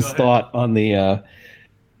 No, his thought on the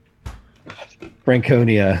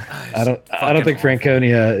Franconia. I don't think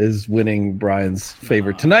Franconia is winning Brian's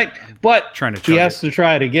favor tonight, but he has to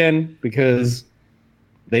try it again because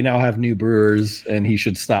they now have new brewers, and he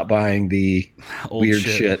should stop buying the old weird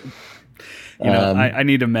shit. I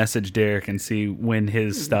need to message Derek and see when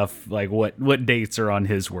his stuff, like what dates are on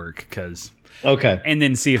his work, and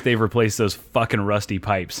then see if they've replaced those fucking rusty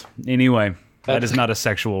pipes. Anyway. That is not a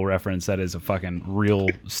sexual reference. That is a fucking real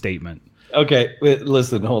statement. Okay, wait,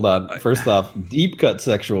 listen, hold on. First off, deep cut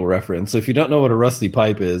sexual reference. So if you don't know what a rusty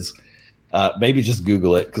pipe is, maybe just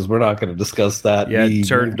Google it, because we're not going to discuss that. Yeah,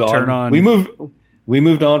 turn on. We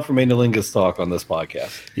moved on from Analingus Talk on this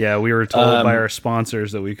podcast. Yeah, we were told by our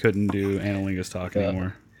sponsors that we couldn't do Analingus Talk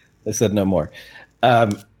anymore. They said no more.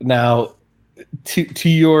 Now, to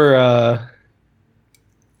your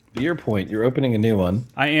beer point, you're opening a new one.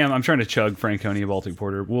 I am. I'm trying to chug Franconia Baltic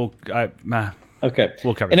Porter. Okay.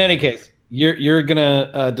 We'll cover. In any case, you're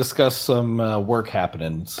gonna discuss some work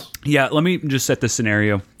happenings. Yeah. Let me just set the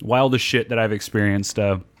scenario. Wildest shit that I've experienced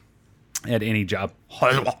at any job.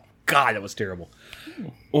 Oh, God, that was terrible.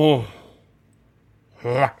 Oh.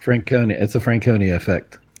 Franconia. It's a Franconia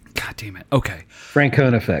effect. God damn it. Okay.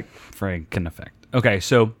 Francone effect. Franken effect. Okay,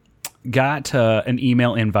 so got an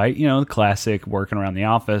email invite, the classic working around the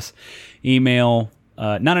office email,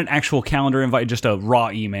 not an actual calendar invite, just a raw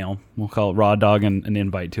email. We'll call it raw dog an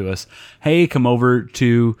invite to us. Hey, come over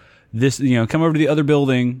to this, come over to the other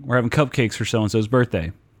building. We're having cupcakes for so-and-so's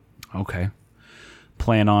birthday. Okay.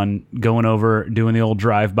 Plan on going over, doing the old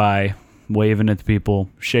drive-by, waving at the people,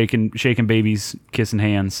 shaking babies, kissing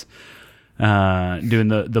hands, doing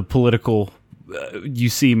the political you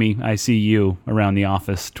see me, I see you around the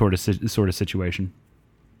office sort of situation.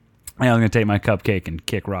 And I'm going to take my cupcake and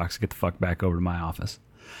kick rocks, get the fuck back over to my office.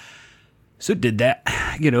 So did that,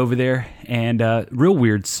 get over there, and real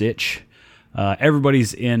weird sitch.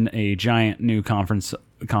 Everybody's in a giant new conference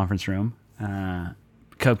room.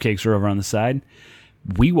 Cupcakes are over on the side.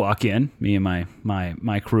 We walk in, me and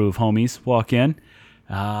my crew of homies walk in,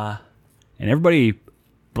 and everybody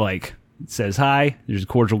says hi. There's a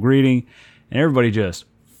cordial greeting. And everybody just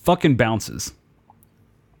fucking bounces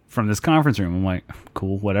from this conference room. I'm like,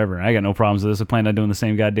 cool, whatever. I got no problems with this. I plan on doing the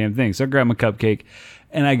same goddamn thing. So I grab my cupcake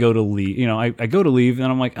and I go to leave. I go to leave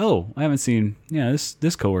and I'm like, oh, I haven't seen this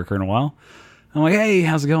coworker in a while. I'm like, hey,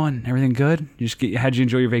 how's it going? Everything good? How'd you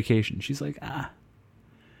enjoy your vacation? She's like, I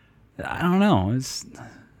don't know.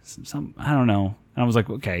 I don't know. And I was like,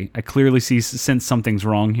 okay, I clearly sense something's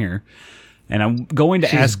wrong here. And I'm going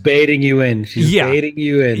to ask. She's baiting you in. Baiting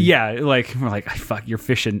you in. Yeah, we're like, fuck, you're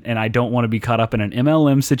fishing, and I don't want to be caught up in an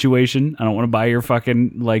MLM situation. I don't want to buy your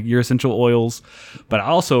fucking your essential oils, but I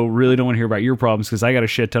also really don't want to hear about your problems because I got a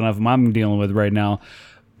shit ton of them I'm dealing with right now.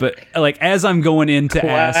 But as I'm going in to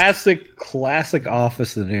classic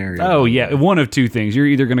office scenario. Oh yeah, one of two things: you're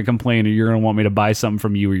either going to complain or you're going to want me to buy something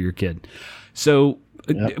from you or your kid. So,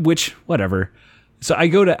 which whatever. So I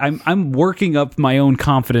go to, I'm working up my own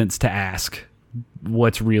confidence to ask,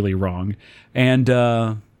 what's really wrong. And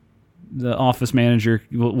the office manager,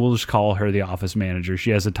 we'll just call her the office manager.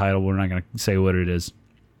 She has a title. We're not going to say what it is.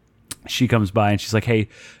 She comes by and she's like, hey,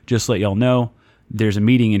 just to let y'all know, there's a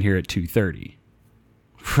meeting in here at 2:30.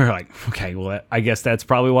 We're like, okay, well, I guess that's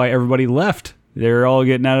probably why everybody left. They're all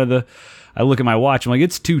getting out of the... I look at my watch. I'm like,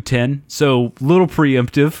 it's 2:10, so little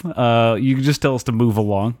preemptive. You can just tell us to move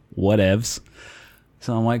along. Whatevs.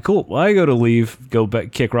 So I'm like, cool. Well, I go to leave, go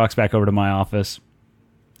back, kick rocks back over to my office,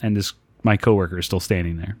 and my coworker is still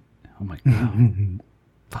standing there. I'm like, oh,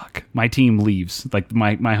 fuck. My team leaves. Like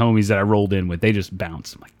my homies that I rolled in with, they just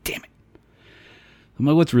bounce. I'm like, damn it. I'm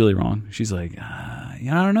like, what's really wrong? She's like, I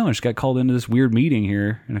don't know. I just got called into this weird meeting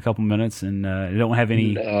here in a couple minutes, and I don't have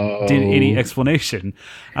any explanation.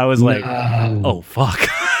 I was like, oh, fuck.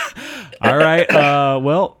 All right.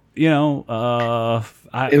 Well,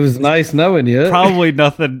 it was nice knowing you. Probably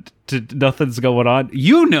nothing's going on.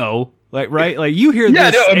 Right? Like you hear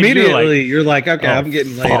this. Yeah, no, immediately you're like, okay, I'm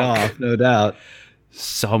getting laid off, no doubt.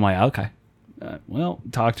 So I'm like, okay. Well,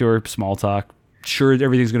 talk to her, small talk. Sure,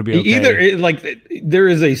 everything's going to be okay. Either there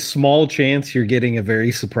is a small chance you're getting a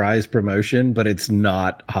very surprise promotion, but it's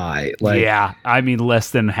not high. Yeah, I mean less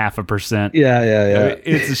than 0.5%. Yeah.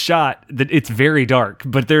 It's a shot. It's very dark,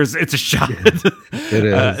 but it's a shot. It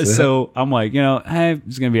is. So I'm like, hey,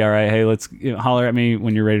 it's going to be all right. Hey, let's holler at me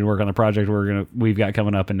when you're ready to work on the project we've got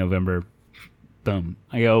coming up in November. Boom.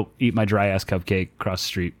 I go eat my dry ass cupcake across the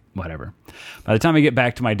street. Whatever. By the time I get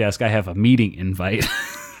back to my desk, I have a meeting invite.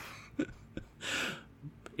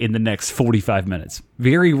 In the next 45 minutes.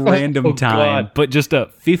 Very random time, God. But just a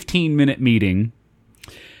 15-minute meeting.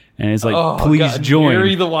 And it's like, please join.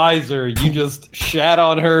 Mary the Wiser, you just shat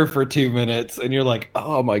on her for 2 minutes, and you're like,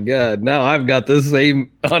 oh my God, now I've got the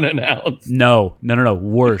same unannounced. No.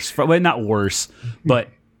 Worse. Well, not worse, but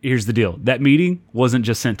here's the deal. That meeting wasn't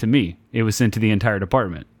just sent to me. It was sent to the entire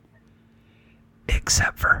department.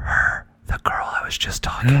 Except for her, the girl I was just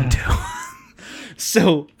talking to.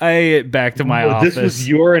 So I get back to my office. This was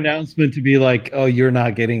your announcement to be like, oh, you're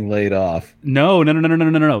not getting laid off. No.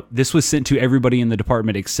 This was sent to everybody in the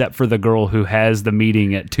department except for the girl who has the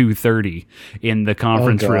meeting at 2:30 in the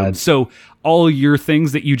conference room. So all your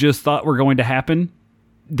things that you just thought were going to happen,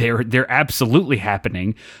 they're absolutely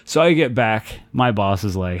happening. So I get back. My boss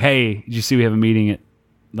is like, hey, did you see we have a meeting at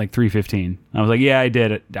like 3:15? I was like, yeah, I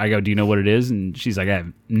did. I go, do you know what it is? And she's like, I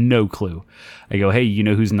have no clue. I go, hey, you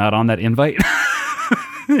know who's not on that invite?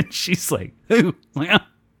 She's like, who? Like,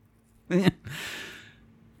 yeah.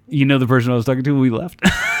 You know the person I was talking to when we left?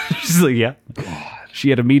 She's like, yeah. God. She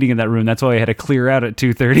had a meeting in that room. That's why I had to clear out at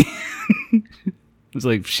 2:30. It was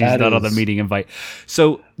like, she's not on the meeting invite.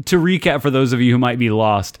 So to recap for those of you who might be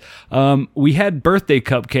lost, we had birthday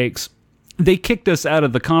cupcakes. They kicked us out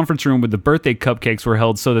of the conference room where the birthday cupcakes were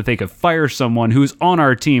held so that they could fire someone who's on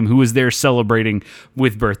our team who was there celebrating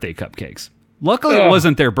with birthday cupcakes. Luckily, it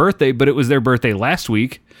wasn't their birthday, but it was their birthday last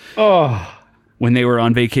week. When they were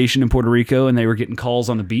on vacation in Puerto Rico and they were getting calls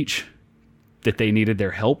on the beach that they needed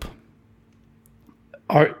their help.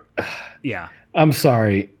 Yeah. I'm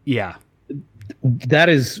sorry. Yeah. That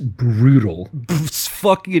is brutal. It's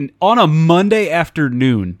fucking on a Monday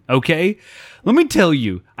afternoon, okay? Let me tell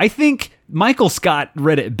you, I think Michael Scott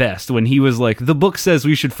read it best when he was like, the book says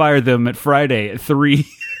we should fire them at Friday at 3.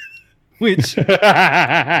 Which,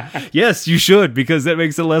 yes, you should, because that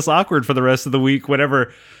makes it less awkward for the rest of the week.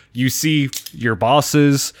 Whenever you see your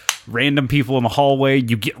bosses, random people in the hallway,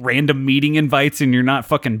 you get random meeting invites, and you're not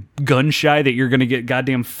fucking gun shy that you're going to get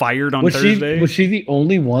goddamn fired on Thursday. Was she the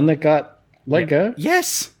only one that got let go?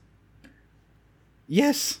 Yes.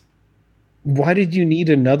 Why did you need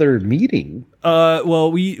another meeting?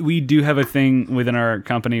 Well, we do have a thing within our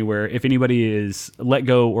company where if anybody is let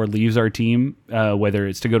go or leaves our team, whether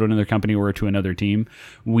it's to go to another company or to another team,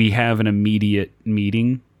 we have an immediate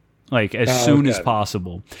meeting, like as soon as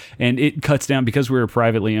possible. And it cuts down, because we're a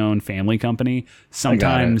privately owned family company,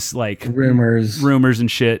 sometimes like rumors and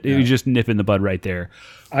shit, you just nip in the bud right there.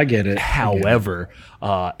 I get it. However,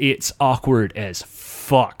 it's awkward as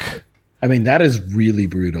fuck. I mean, that is really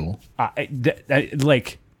brutal.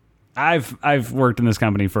 I've worked in this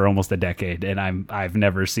company for almost a decade, and I've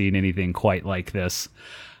never seen anything quite like this.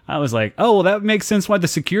 I was like, oh, well, that makes sense why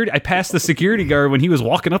I passed the security guard when he was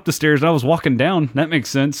walking up the stairs and I was walking down. That makes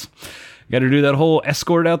sense. Got to do that whole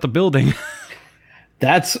escort out the building.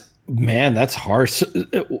 That's harsh.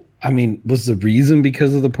 I mean, was the reason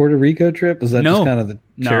because of the Puerto Rico trip? Was that just kind of the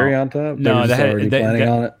cherry on top? No,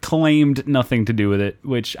 that claimed nothing to do with it,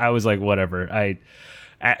 which I was like, whatever.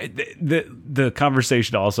 The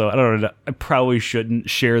conversation also, I don't know, I probably shouldn't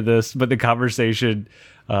share this, but the conversation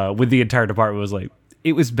with the entire department was like,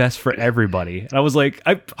 it was best for everybody. And I was like,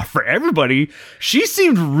 for everybody? She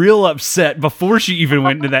seemed real upset before she even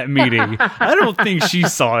went into that meeting. I don't think she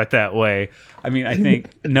saw it that way. I mean, I think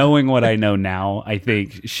knowing what I know now, I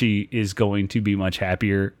think she is going to be much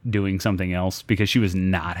happier doing something else because she was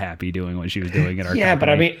not happy doing what she was doing at our company. But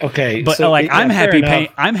I mean, okay. But so, I'm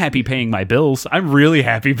happy paying my bills. I'm really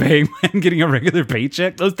happy paying and getting a regular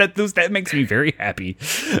paycheck. That makes me very happy.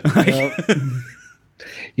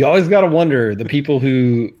 You always got to wonder the people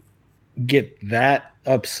who get that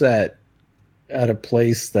upset at a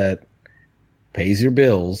place that pays your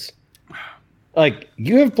bills. Like,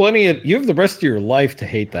 you have the rest of your life to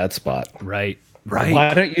hate that spot. Right.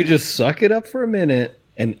 Why don't you just suck it up for a minute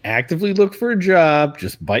and actively look for a job?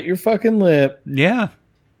 Just bite your fucking lip. Yeah.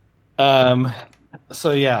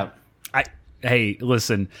 So yeah. Hey,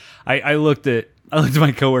 listen. I looked at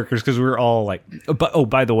my coworkers because we were all like,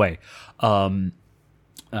 by the way,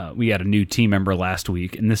 we had a new team member last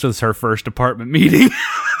week, and this was her first department meeting.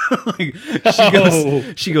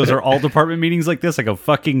 She goes, are all department meetings like this? I go,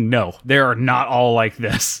 fucking no. They are not all like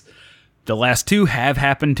this. The last two have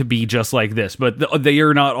happened to be just like this, but they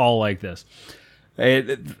are not all like this.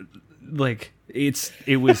 It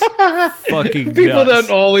was fucking people nuts.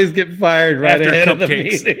 Don't always get fired right ahead of the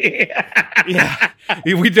meeting. Yeah,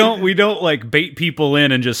 we don't like bait people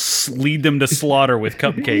in and just lead them to slaughter with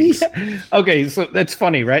cupcakes. Yeah. Okay, so that's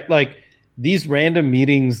funny, right? Like these random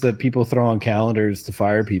meetings that people throw on calendars to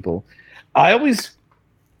fire people. I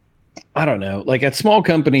don't know. Like at small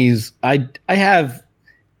companies, I don't have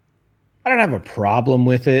a problem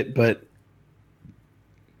with it, but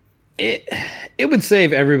it would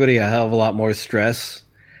save everybody a hell of a lot more stress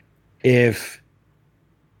if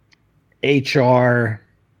HR,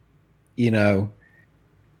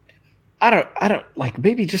 I don't like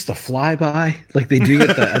maybe just a flyby like they do at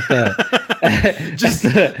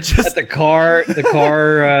the car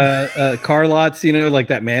lots, like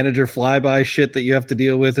that manager flyby shit that you have to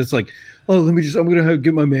deal with. It's like, I'm going to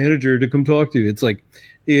get my manager to come talk to you. It's like,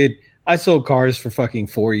 dude, I sold cars for fucking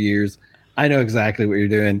 4 years. I know exactly what you're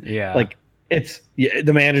doing. Yeah. Like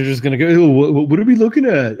the manager's going to go, what are we looking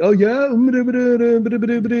at? Oh yeah.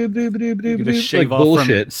 Just shave off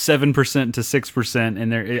bullshit. From 7% to 6%.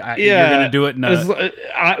 And you're going to do it.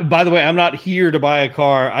 By the way, I'm not here to buy a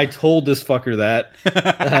car. I told this fucker that,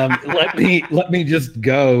 let me just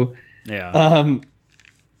go. Yeah.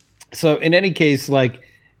 So in any case, like,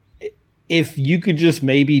 if you could just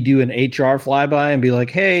maybe do an HR flyby and be like,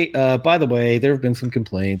 hey, by the way, there have been some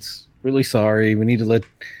complaints. Really sorry. We need to let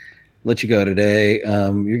you go today.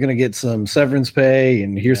 You're going to get some severance pay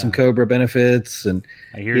and here's some COBRA benefits. And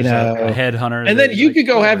here's a headhunter. And then you could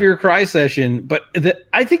go have your cry session. But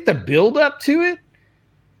I think the build up to it,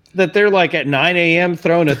 that they're like at 9 a.m.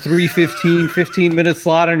 throwing a 15-minute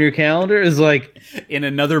slot on your calendar is like in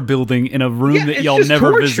another building in a room that y'all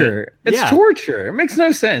never visit. It's torture. It makes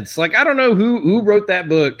no sense. Like, I don't know who wrote that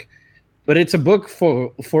book, but it's a book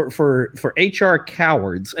for HR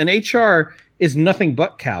cowards, and HR is nothing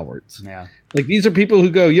but cowards. Yeah. Like, these are people who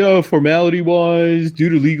go, formality wise, due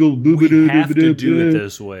to legal, we have to do it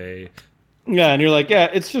this way. Yeah. And you're like, yeah,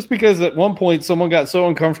 it's just because at one point someone got so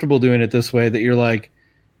uncomfortable doing it this way that you're like,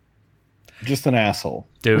 just an asshole.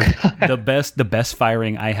 Dude, the best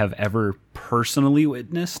firing I have ever personally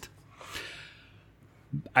witnessed.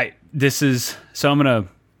 I'm just going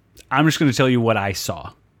to tell you what I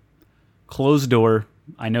saw. Closed door.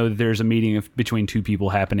 I know that there's a meeting between two people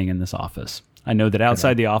happening in this office. I know that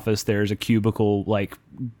outside the office there's a cubicle like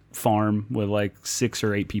farm with like 6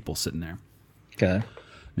 or 8 people sitting there. Okay.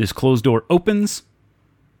 This closed door opens.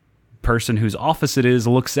 Person whose office it is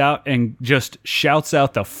looks out and just shouts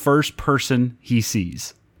out the first person he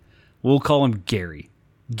sees. We'll call him Gary.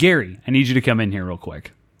 Gary, I need you to come in here real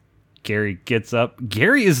quick. Gary gets up.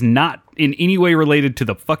 Gary is not in any way related to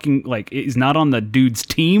the fucking, he's not on the dude's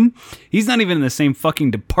team. He's not even in the same fucking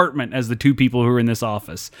department as the two people who are in this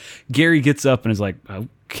office. Gary gets up and is like,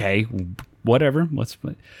 okay, whatever.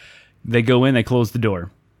 They go in, they close the door.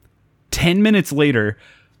 10 minutes later,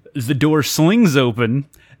 the door slings open.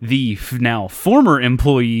 The now former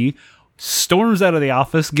employee storms out of the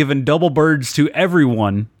office, giving double birds to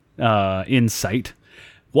everyone in sight,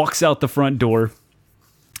 walks out the front door,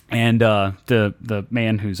 and the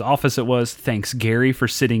man whose office it was thanks Gary for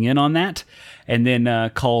sitting in on that, and then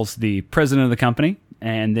calls the president of the company,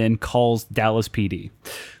 and then calls Dallas PD.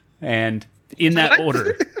 And in that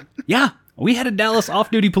order, yeah, we had a Dallas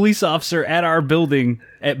off-duty police officer at our building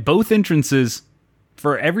at both entrances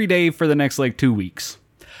for every day for the next 2 weeks.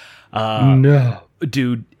 No,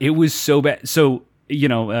 dude, it was so bad. So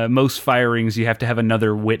most firings you have to have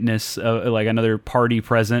another witness, like another party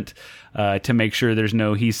present, to make sure there's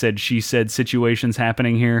no he said, she said situations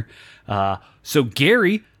happening here. So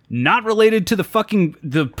Gary, not related to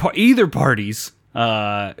either parties,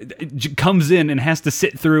 comes in and has to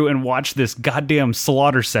sit through and watch this goddamn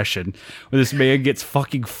slaughter session where this man gets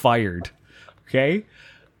fucking fired. Okay?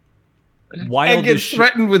 And gets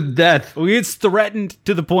threatened with death. He gets threatened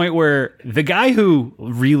to the point where the guy who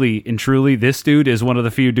really and truly, this dude is one of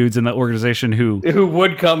the few dudes in the organization who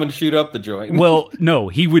would come and shoot up the joint. Well, no,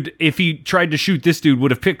 he would, if he tried to shoot this dude,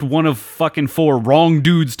 would have picked one of fucking 4 wrong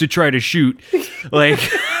dudes to try to shoot. Like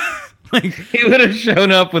he would have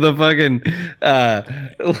shown up with a fucking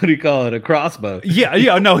what do you call it, a crossbow. He's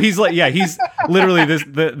literally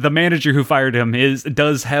the manager who fired him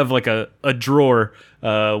does have like a drawer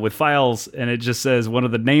with files, and it just says one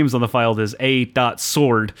of the names on the file is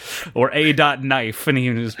A.sword or A.knife, and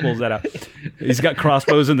he just pulls that out. He's got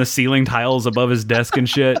crossbows in the ceiling tiles above his desk and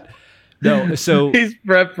shit. No, so he's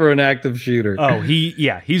prepped for an active shooter. Oh,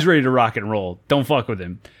 he's ready to rock and roll. Don't fuck with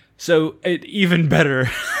him. So even better.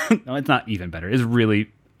 No, it's not even better. It's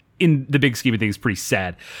really, in the big scheme of things, pretty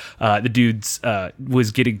sad. The dude's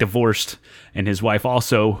was getting divorced, and his wife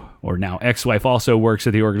also, or now ex-wife, also works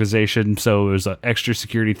at the organization. So there's extra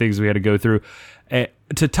security things we had to go through.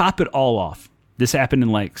 To top it all off, this happened in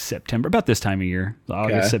like September, about this time of year,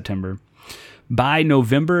 August, September. By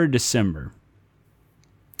November, December,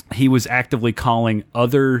 he was actively calling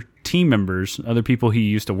other team members, other people he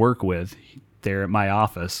used to work with there at my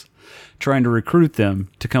office, trying to recruit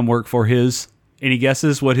them to come work for his. Any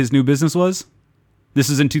guesses what his new business was?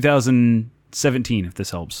 This is in 2017, if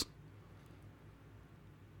this helps.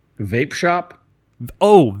 Vape shop?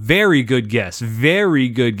 Oh, very good guess. Very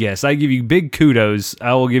good guess. I give you big kudos.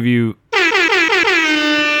 I will give you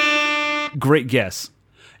great guess.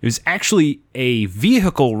 It was actually a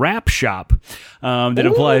vehicle wrap shop that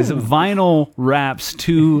applies vinyl wraps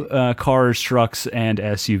to cars, trucks, and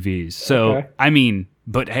SUVs. So, I mean,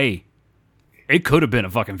 but hey, it could have been a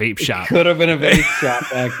fucking vape shop. Could have been a vape shop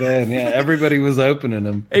back then. Yeah, everybody was opening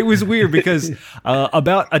them. It was weird because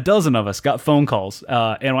about a dozen of us got phone calls.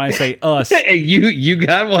 And when I say us, hey, you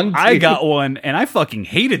got one too. I got one, and I fucking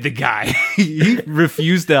hated the guy. He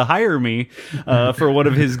refused to hire me for one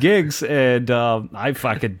of his gigs, and I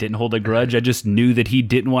fucking didn't hold a grudge. I just knew that he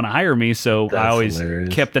didn't want to hire me, so I always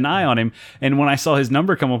kept an eye on him. And when I saw his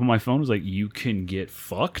number come up on my phone, I was like, you can get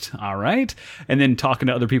fucked, all right? And then talking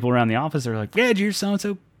to other people around the office, they're like, yeah, did you hear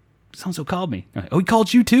so-and-so called me? Like, oh, he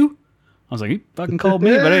called you too? I was like, he fucking called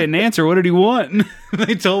me, but I didn't answer. What did he want?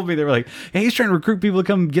 They told me, they were like, hey, he's trying to recruit people to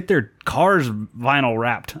come get their cars vinyl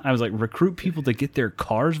wrapped. I was like, recruit people to get their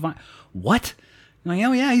cars vinyl? What? I'm like,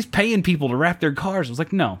 oh yeah, he's paying people to wrap their cars. I was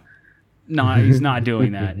like, no, he's not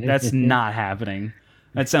doing that. That's not happening.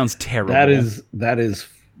 That sounds terrible. That is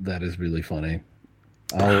really funny.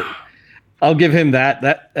 I'll give him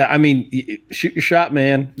that. I mean, shoot your shot,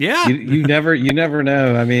 man. Yeah. You never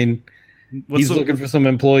know. I mean, he's looking for some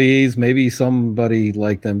employees. Maybe somebody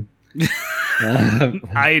liked them.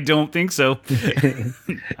 I don't think so.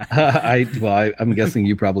 I'm guessing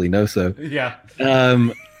you probably know so. Yeah.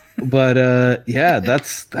 But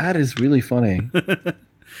that is really funny.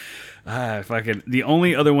 The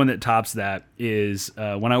only other one that tops that is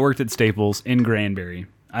when I worked at Staples in Granbury.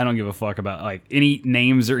 I don't give a fuck about like any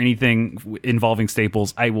names or anything involving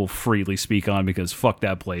Staples. I will freely speak on because fuck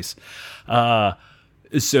that place.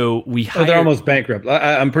 So we hired... they're almost bankrupt.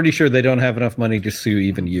 I'm pretty sure they don't have enough money to sue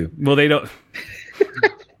even you. Well, they don't.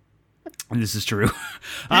 This is true.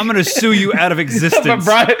 I'm going to sue you out of existence.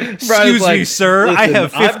 Excuse me, sir. I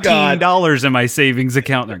have $15 in my savings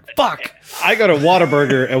account. Like, fuck. I go to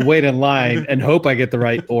Whataburger and wait in line and hope I get the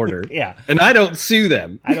right order. Yeah. And I don't sue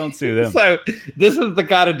them. So this is the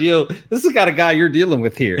kind of deal. This is the kind of guy you're dealing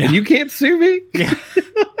with here. Yeah. And you can't sue me? Yeah.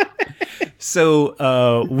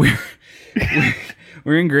 So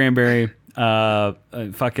we're in Granbury,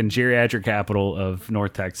 fucking geriatric capital of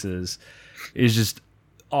North Texas. Is just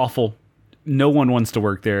awful. No one wants to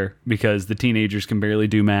work there because the teenagers can barely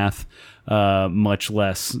do math, much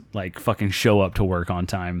less like fucking show up to work on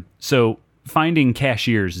time. So finding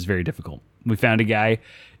cashiers is very difficult. We found a guy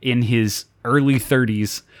in his early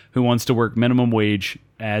 30s who wants to work minimum wage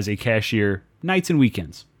as a cashier nights and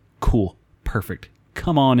weekends. Cool. Perfect.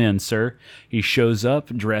 Come on in, sir. He shows up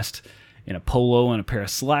dressed in a polo and a pair of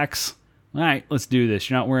slacks. All right, let's do this.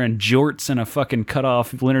 You're not wearing jorts and a fucking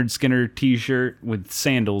cut-off Leonard Skinner t-shirt with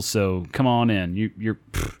sandals, so come on in. You're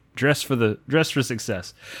dressed for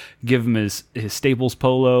success. Give him his Staples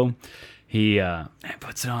polo. He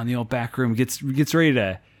puts it on the old back room. Gets ready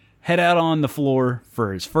to head out on the floor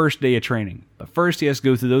for his first day of training. But first, he has to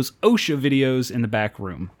go through those OSHA videos in the back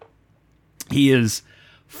room. He is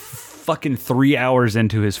fucking 3 hours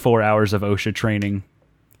into his 4 hours of OSHA training.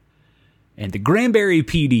 And the Granbury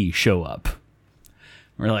PD show up.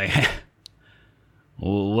 We're like,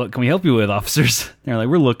 well, what can we help you with, officers? They're like,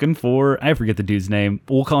 we're looking for, I forget the dude's name.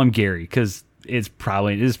 We'll call him Gary, because it's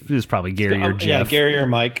probably Gary or Jeff. Yeah, Gary or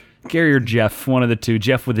Mike. Gary or Jeff, one of the two.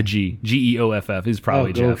 Jeff with a G. Geoff is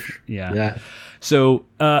probably Jeff. Yeah. So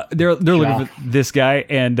they're looking for this guy,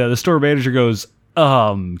 and the store manager goes,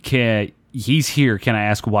 he's here. Can I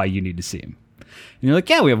ask why you need to see him? And you're like,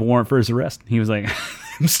 yeah, we have a warrant for his arrest. He was like,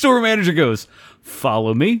 the store manager goes,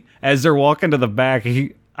 follow me. As they're walking to the back,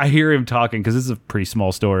 I hear him talking, because this is a pretty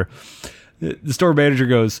small store. The store manager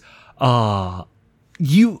goes,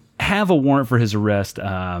 you have a warrant for his arrest.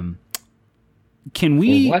 Can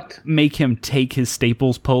we make him take his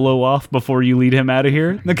Staples polo off before you lead him out of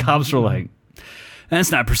here? The cops were like,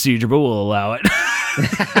 that's not procedure, but we'll allow it.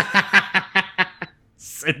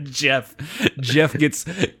 Said Jeff. Jeff gets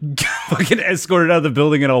fucking escorted out of the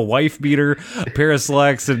building in a wife beater, a pair of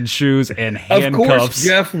slacks and shoes, and handcuffs. Of course,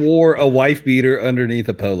 Jeff wore a wife beater underneath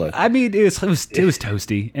a polo. I mean, it was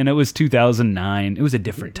toasty, and it was 2009. It was a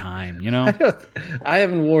different time, you know? I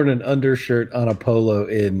haven't worn an undershirt on a polo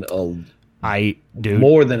in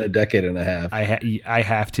more than a decade and a half. I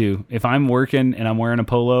have to. If I'm working and I'm wearing a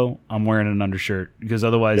polo, I'm wearing an undershirt, because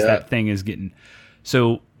otherwise that thing is getting.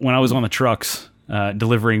 So when I was on the trucks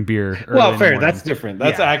delivering beer, well, fair. That's different.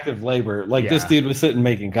 That's active labor. Like this dude was sitting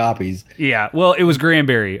making copies. Yeah. Well, it was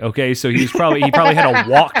Granbury. Okay, so he probably had to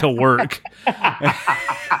walk to work.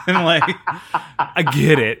 And like, I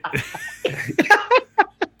get it.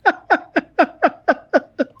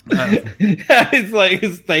 It's like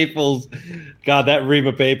Staples. God, that ream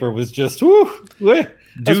of paper was just whoo.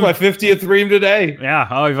 That's my 50th ream today. Yeah.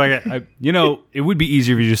 Oh, if it would be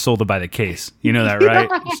easier if you just sold it by the case. You know that, right?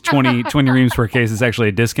 It's 20 reams per case. It's actually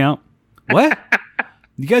a discount. What?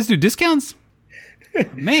 You guys do discounts?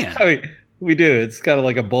 Man. I mean, we do. It's kind of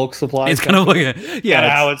like a bulk supply. It's kind of like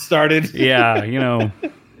how it started. Yeah,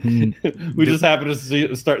 we just happened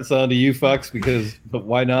to start selling to you fucks but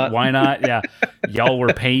why not? Why not? Yeah. Y'all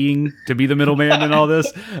were paying to be the middleman in all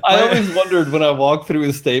this. I always wondered when I walked through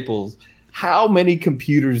with Staples, how many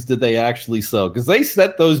computers did they actually sell? Because they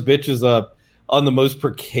set those bitches up on the most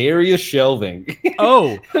precarious shelving.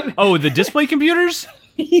 Oh, the display computers?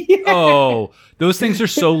 Yeah. Oh, those things are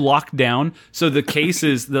so locked down. So the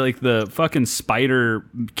cases, the fucking spider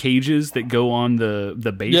cages that go on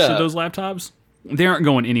the base of those laptops, they aren't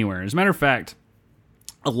going anywhere. As a matter of fact,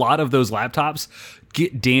 a lot of those laptops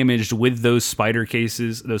get damaged with those spider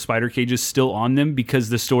cages still on them, because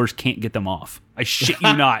the stores can't get them off. I shit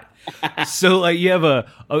you not. So like you have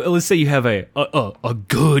let's say you have a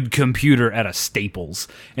good computer at a Staples,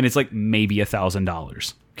 and it's like maybe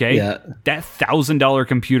 $1,000. Okay, that $1,000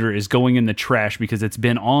 computer is going in the trash because it's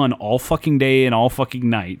been on all fucking day and all fucking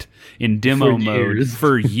night in demo mode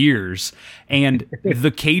for years, and the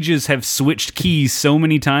cages have switched keys so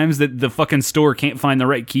many times that the fucking store can't find the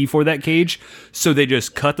right key for that cage, so they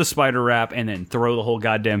just cut the spider wrap and then throw the whole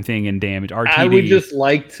goddamn thing in damage. RTD. I would just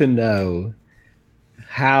like to know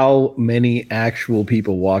how many actual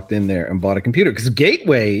people walked in there and bought a computer, because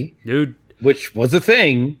Gateway, dude, which was a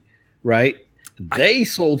thing, right? They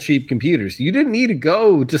sold cheap computers. You didn't need to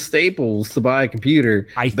go to Staples to buy a computer.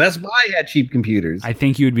 Best Buy had cheap computers. I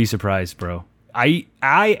think you would be surprised, bro. I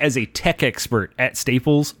as a tech expert at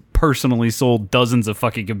Staples, personally sold dozens of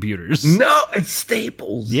fucking computers. No, it's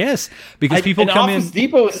Staples. Yes, because people come in. Office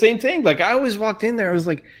Depot, same thing. Like I always walked in there, I was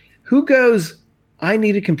like, who goes, I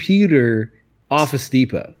need a computer, Office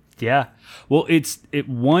Depot? Yeah. Well, it's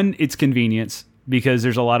convenience, because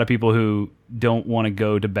there's a lot of people who don't want to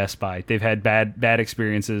go to Best Buy. They've had bad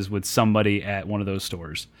experiences with somebody at one of those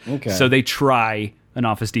stores. Okay. So they try an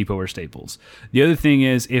Office Depot or Staples. The other thing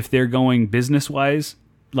is, if they're going business-wise,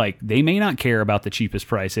 like they may not care about the cheapest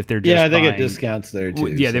price if they're just they get discounts there too.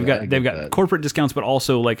 Yeah, they've got corporate discounts, but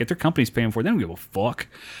also like if their company's paying for it, they don't give a fuck.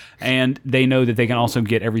 And they know that they can also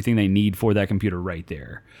get everything they need for that computer right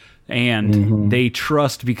there. And they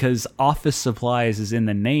trust, because Office Supplies is in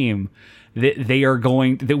the name, that we are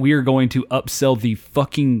going to upsell the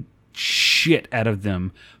fucking shit out of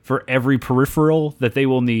them for every peripheral that they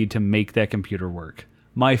will need to make that computer work.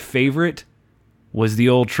 My favorite was the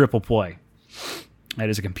old triple play. That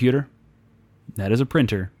is a computer, that is a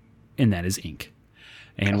printer, and that is ink.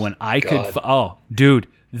 And when I could, the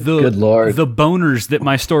boners that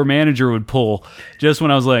my store manager would pull just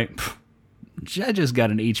when I was like, I just got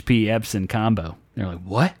an HP Epson combo. They're like,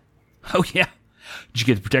 what? Oh yeah. Did you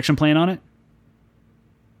get the protection plan on it?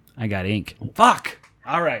 I got ink. Fuck.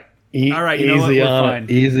 All right. All right. You know what? We're fine.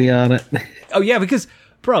 Easy on it. Oh, yeah, because,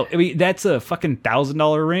 bro, I mean, that's a fucking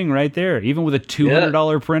 $1,000 ring right there. Even with a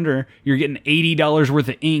 $200 printer, you're getting $80 worth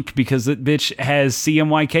of ink because that bitch has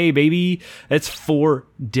CMYK, baby. That's 4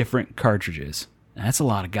 different cartridges. That's a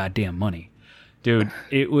lot of goddamn money. Dude,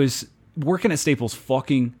 it was working at Staples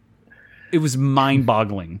it was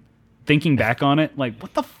mind-boggling. Thinking back on it, like,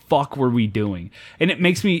 what the fuck were we doing? And it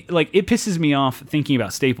makes me, like, it pisses me off thinking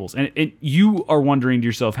about Staples. And you are wondering to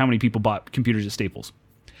yourself how many people bought computers at Staples.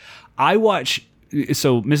 So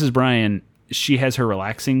Mrs. Bryan, she has her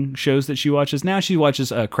relaxing shows that she watches. Now she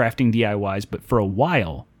watches crafting DIYs, but for a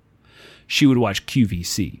while, she would watch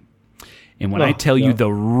QVC. And when I tell you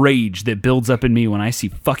the rage that builds up in me when I see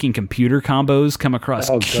fucking computer combos come across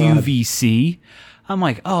QVC, I'm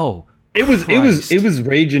like, oh, It was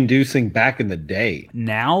rage inducing back in the day.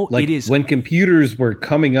 Now like it is when computers were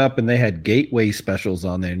coming up and they had gateway specials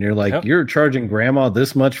on there, and you're like, you're charging grandma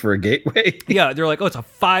this much for a gateway? Yeah, they're like, oh, it's a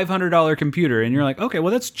 $500 computer, and you're like, okay,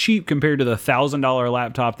 well that's cheap compared to the $1,000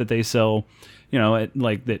 laptop that they sell, at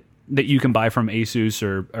like that you can buy from Asus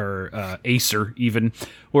or Acer even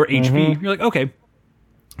or HP. You're like, okay.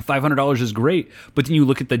 $500 is great, but then you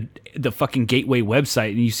look at the fucking Gateway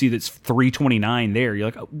website and you see that's $329 there. You're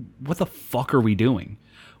like, what the fuck are we doing?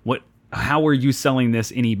 How are you selling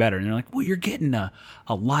this any better? And they're like, well, you're getting a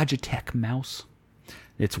Logitech mouse.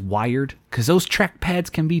 It's wired because those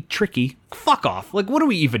trackpads can be tricky. Fuck off! Like, what are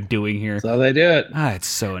we even doing here? That's how they do it. It's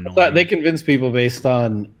so annoying. But they convince people based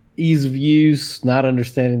on ease of use, not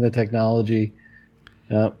understanding the technology.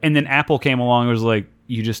 And then Apple came along and was like,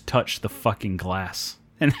 you just touched the fucking glass.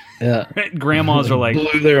 And grandmas are like,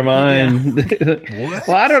 blew their mind. Yeah.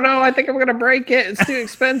 Well, I don't know. I think I'm gonna break it. It's too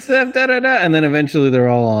expensive. And then eventually they're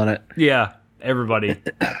all on it. Yeah, everybody.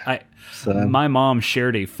 My mom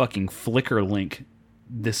shared a fucking Flickr link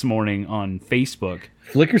this morning on Facebook.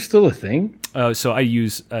 Flickr's still a thing? So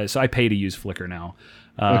I pay to use Flickr now.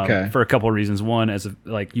 For a couple of reasons. One,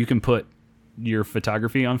 you can put your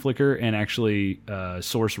photography on Flickr and actually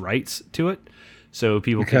source rights to it. So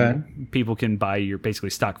people can buy your basically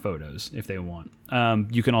stock photos if they want.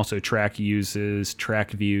 You can also track uses,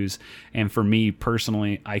 track views, and for me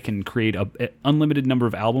personally, I can create an unlimited number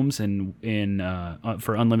of albums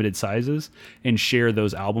for unlimited sizes and share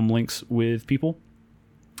those album links with people.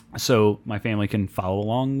 So my family can follow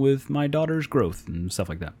along with my daughter's growth and stuff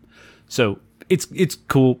like that. So it's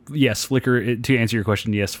cool. Yes, Flickr, to answer your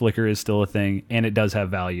question, yes, Flickr is still a thing, and it does have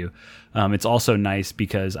value. It's also nice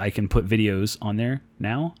because I can put videos on there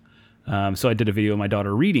now. So I did a video of my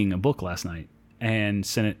daughter reading a book last night and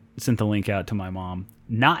sent the link out to my mom,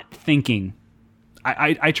 not thinking.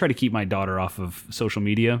 I try to keep my daughter off of social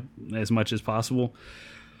media as much as possible.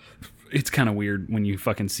 It's kind of weird when you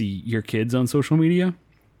fucking see your kids on social media.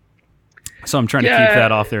 So I'm trying to keep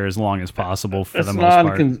that off there as long as possible for the most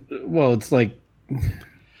part. Well, it's like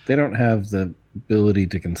they don't have the ability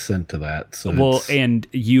to consent to that. So and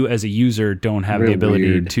you as a user don't have the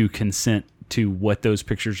ability to consent to what those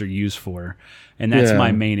pictures are used for. And that's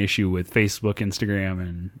my main issue with Facebook, Instagram,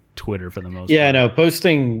 and Twitter for the most part. Yeah, no,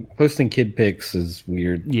 posting kid pics is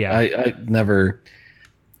weird. Yeah. I never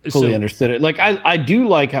fully understood it. Like I do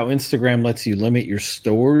like how Instagram lets you limit your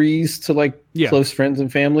stories to close friends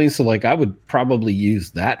and family. So I would probably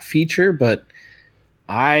use that feature, but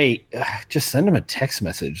I just send them a text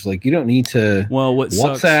message. Like you don't need to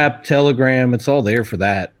WhatsApp, Telegram. It's all there for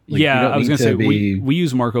that. I was going to say we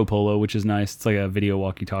use Marco Polo, which is nice. It's like a video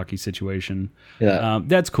walkie-talkie situation. Yeah,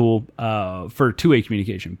 that's cool for two-way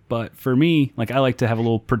communication. But for me, I like to have a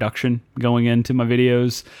little production going into my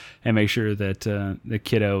videos and make sure that the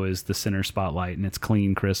kiddo is the center spotlight and it's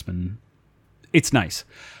clean, crisp, and it's nice.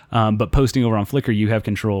 But posting over on Flickr, you have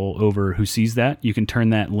control over who sees that. You can turn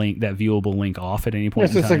that link, that viewable link, off at any point.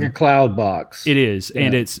 It's just like a cloud box. It is,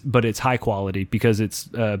 and it's high quality because it's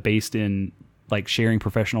based in sharing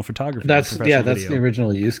professional photography. That's the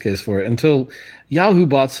original use case for it. Until Yahoo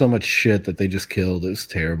bought so much shit that they just killed. It was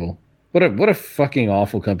terrible. What a fucking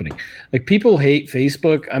awful company. People hate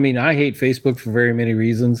Facebook. I mean, I hate Facebook for very many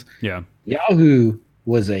reasons. Yeah, Yahoo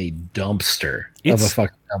was a dumpster of a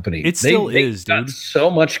fucking company. It still is, dude. So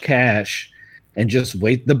much cash and just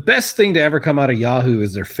wait. The best thing to ever come out of Yahoo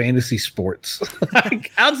is their fantasy sports.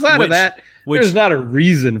 Outside of that, there's not a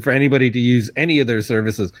reason for anybody to use any of their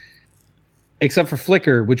services. Except for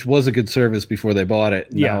Flickr, which was a good service before they bought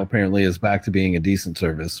it. Now apparently is back to being a decent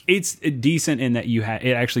service. It's decent in that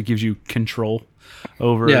it actually gives you control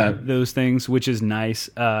over those things, which is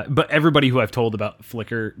nice. But everybody who I've told about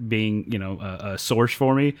Flickr being, a source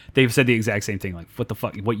for me, they've said the exact same thing. Like, what the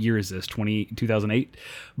fuck? What year is this? 2008?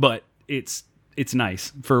 But it's it's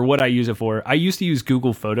nice for what I use it for. I used to use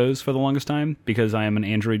Google Photos for the longest time because I am an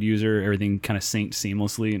Android user. Everything kind of synced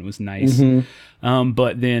seamlessly, and it was nice. Mm-hmm.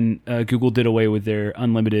 But then Google did away with their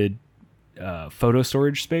unlimited photo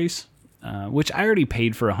storage space, which I already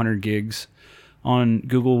paid for 100 gigs on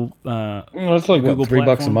Google. It's like Google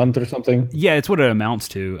 $3 a month or something. Yeah, it's what it amounts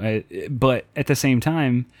to. But at the same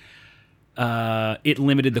time, it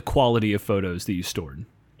limited the quality of photos that you stored.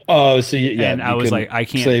 Oh, so yeah, and I was like, I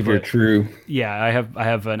can't save your true. Yeah, I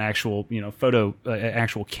have an actual photo,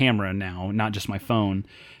 actual camera now, not just my phone.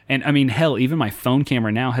 And I mean, hell, even my phone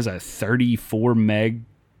camera now has a 34 megabyte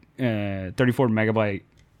or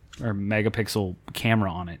megapixel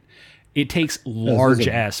camera on it. It takes large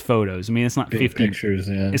ass photos. I mean, it's not 50 pictures.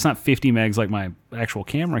 Yeah, it's not 50 megs like my actual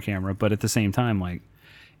camera, but at the same time, like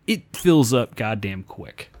it fills up goddamn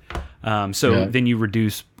quick. Then you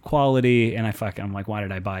reduce quality, and I'm like, why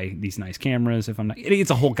did I buy these nice cameras if I'm not? It's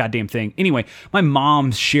a whole goddamn thing. Anyway, my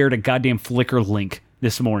mom shared a goddamn Flickr link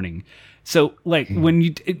this morning. So like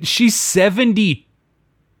when she's 72,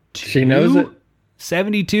 she knows it.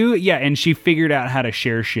 72, yeah, and she figured out how to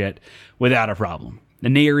share shit without a problem. The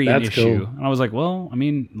nary an issue. Cool. And I was like, well, I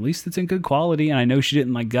mean, at least it's in good quality. And I know she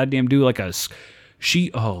didn't like goddamn do like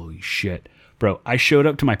holy shit, bro. I showed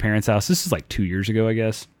up to my parents' house. This is like 2 years ago, I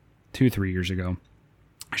guess. 2-3 years ago.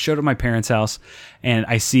 I showed up at my parents' house, and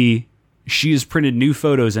I see she has printed new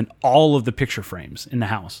photos in all of the picture frames in the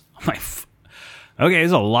house. I'm like, okay,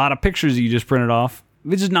 there's a lot of pictures you just printed off.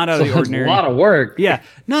 It's just not out of the ordinary. It's a lot of work. Yeah,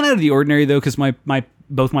 not out of the ordinary though, because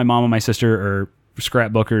both my mom and my sister are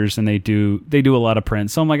scrapbookers, and they do a lot of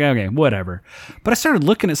prints. So I'm like, okay, whatever. But I started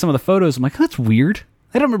looking at some of the photos. I'm like, oh, that's weird.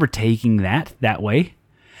 I don't remember taking that way.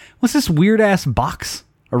 What's this weird ass box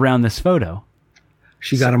around this photo?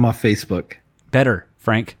 She got him off Facebook. Better,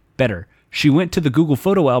 Frank, better. She went to the Google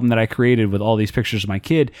photo album that I created with all these pictures of my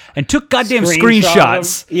kid and took goddamn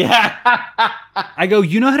screenshots. Yeah. I go,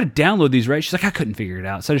 you know how to download these, right? She's like, I couldn't figure it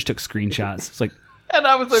out. So I just took screenshots. It's like, and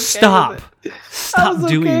I was okay stop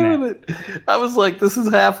doing that. I was like, this is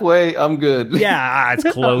halfway. I'm good. Yeah, it's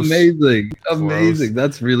close. Amazing.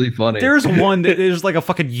 That's really funny. There's one that there's like a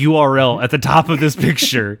fucking URL at the top of this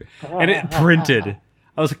picture, and it printed.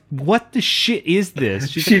 I was like, what the shit is this?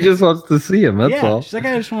 She just wants to see him, that's all. She's like,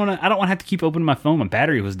 I don't want to have to keep opening my phone. My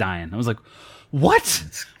battery was dying. I was like, what?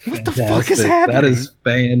 What the fuck is happening? That is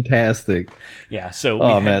fantastic. Yeah, so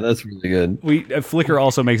man, that's really good. Flickr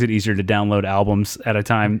also makes it easier to download albums at a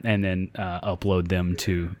time and then upload them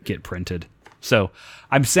to get printed. So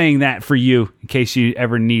I'm saying that for you in case you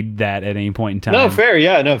ever need that at any point in time. No, fair.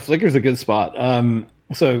 Yeah, no, Flickr's a good spot.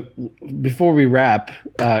 So before we wrap,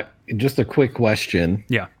 just a quick question.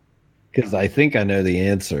 Yeah. Because I think I know the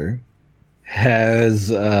answer. Has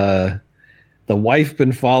the wife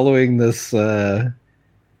been following this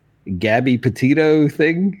Gabby Petito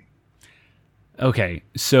thing? Okay,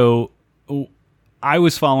 so I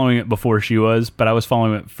was following it before she was, but I was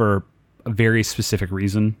following it for a very specific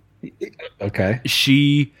reason. Okay.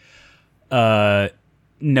 She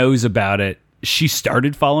knows about it. She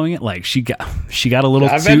started following it, like she got a little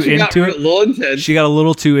too into it. She got a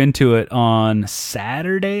little too into it on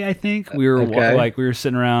Saturday, I think. We were we were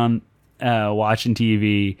sitting around watching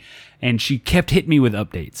TV, and she kept hitting me with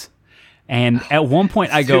updates. And at one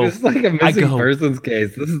point, I go, "It's like a missing persons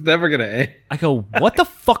case. This is never gonna end." I go, "What the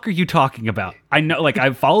fuck are you talking about?" I know, like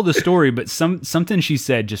I followed the story, but something she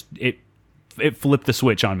said just it flipped the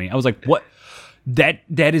switch on me. I was like, "What?" That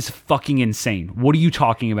is fucking insane. What are you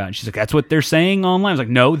talking about? And she's like, that's what they're saying online. I was like,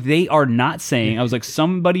 no, they are not saying. I was like,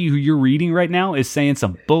 somebody who you're reading right now is saying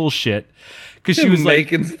some bullshit. Because she was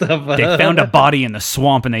making like, stuff up. They found a body in the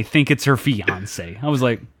swamp and they think it's her fiance. I was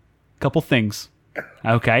like, couple things.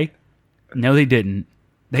 Okay. No, they didn't.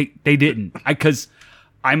 They didn't. Because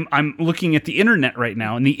I'm looking at the internet right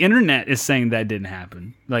now, and the internet is saying that didn't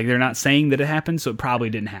happen. Like, they're not saying that it happened, so it probably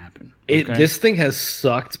didn't happen. Okay? This thing has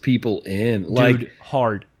sucked people in. Dude,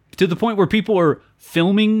 hard. To the point where people are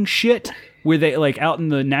filming shit where they, like, out in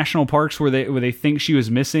the national parks where they think she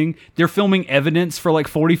was missing. They're filming evidence for, like,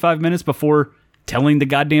 45 minutes before telling the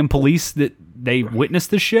goddamn police that they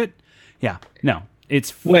witnessed this shit. Yeah. No.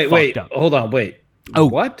 It's fucked up. Hold on. Wait. Oh,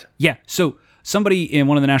 what? Yeah. So somebody in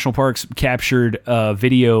one of the national parks captured a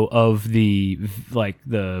video of the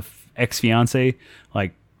ex-fiance,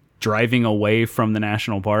 like, driving away from the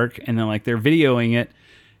national park, and then, like, they're videoing it,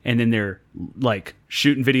 and then they're, like,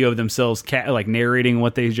 shooting video of themselves, like, narrating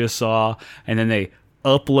what they just saw, and then they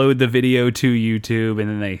upload the video to YouTube, and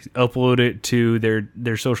then they upload it to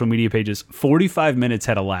their social media pages. 45 minutes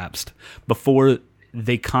had elapsed before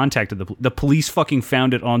they contacted the police. Fucking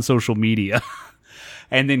found it on social media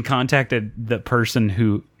and then contacted the person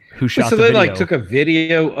who who shot so the they video. like took a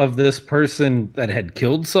video of this person that had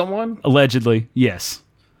killed someone? Allegedly, yes.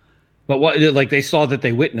 But what, like, they saw that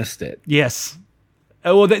they witnessed it? Yes.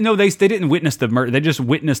 Oh, well, they didn't witness the murder. They just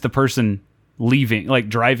witnessed the person leaving, like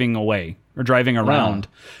driving away or driving around.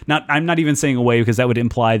 I'm not even saying away because that would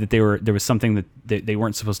imply that there was something that they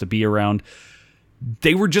weren't supposed to be around.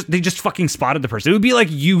 They just fucking spotted the person. It would be like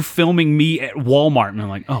you filming me at Walmart, and I'm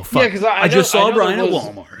like, oh fuck, because I just saw Brian at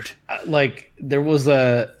Walmart. Like, there was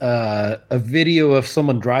a video of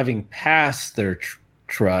someone driving past their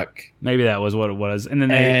truck. Maybe that was what it was, and then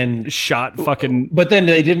they shot fucking. But then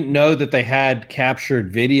they didn't know that they had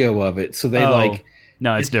captured video of it, so they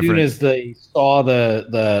no, it's different. As soon as they saw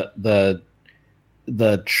the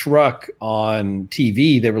truck on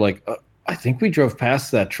TV, they were like, I think we drove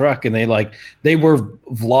past that truck, and they were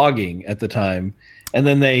vlogging at the time, and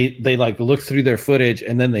then they looked through their footage,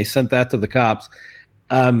 and then they sent that to the cops.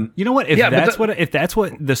 You know what? If that's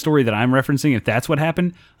what the story that I'm referencing, if that's what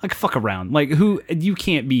happened, like, fuck around. Like, you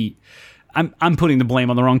can't be. I'm putting the blame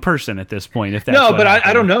on the wrong person at this point. If that's no, but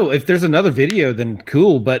I don't know if there's another video, then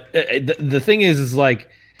cool. But the thing is like,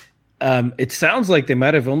 it sounds like they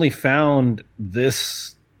might have only found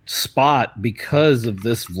this spot because of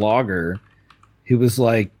this vlogger who was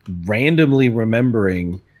like randomly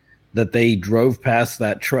remembering that they drove past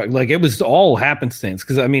that truck. Like, it was all happenstance.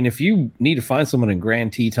 Because I mean, if you need to find someone in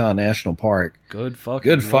Grand Teton National Park, good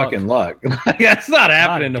fucking luck. That's not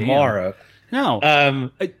happening tomorrow. No.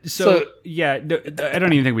 So yeah, I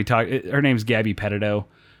don't even think we talked. Her name's Gabby Petito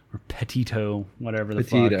or Petito, whatever the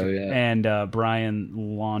fuck. Yeah. And Brian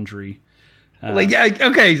Laundrie.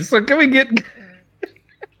 Okay. So can we get? He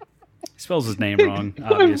spells his name wrong.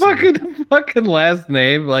 Obviously. fucking last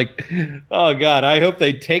name. Like, oh god, I hope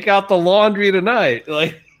they take out the laundry tonight.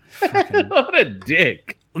 Like, what a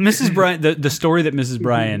dick. Mrs. Bryan. The story that Mrs.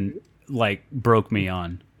 Bryan like broke me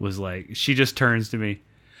on was like, she just turns to me.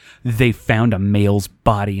 They found a male's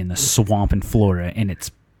body in the swamp in Florida, and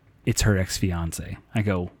it's her ex-fiance. I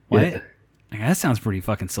go, what? Yeah. Like, that sounds pretty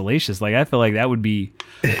fucking salacious. Like, I feel like that would be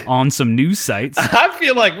on some news sites. I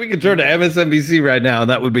feel like we could turn to MSNBC right now,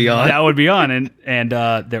 and that would be on. That would be on, and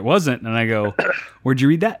there wasn't. And I go, where'd you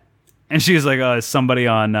read that? And she was like, somebody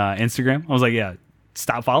on Instagram. I was like, yeah.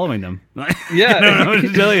 Stop following them. Yeah, I don't know what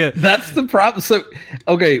to tell you. That's the problem. So,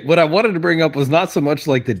 okay, what I wanted to bring up was not so much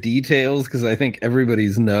like the details, because I think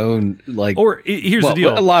everybody's known. Like, or here's the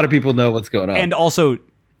deal: a lot of people know what's going on. And also,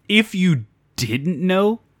 if you didn't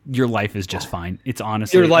know, your life is just fine. It's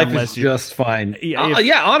honestly your life is just fine.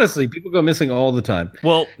 Yeah, honestly, people go missing all the time.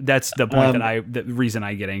 Well, that's the point the reason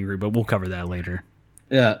I get angry, but we'll cover that later.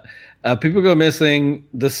 Yeah, people go missing.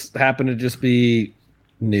 This happened to just be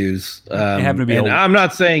news. It happened to be and I'm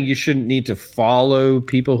not saying you shouldn't need to follow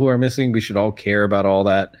people who are missing. We should all care about all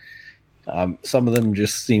that. Some of them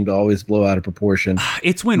just seem to always blow out of proportion.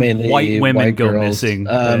 It's when white women go missing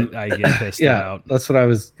that I get pissed about. That's what I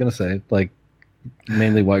was gonna say. Like,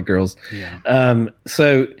 mainly white girls. Yeah.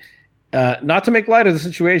 So not to make light of the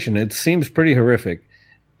situation, it seems pretty horrific.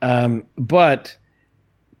 But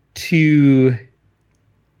to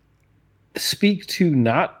speak to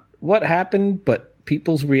not what happened, but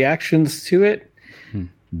people's reactions to it,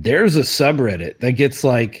 there's a subreddit that gets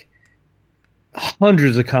like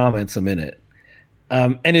hundreds of comments a minute,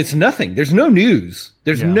 and it's nothing. There's no news.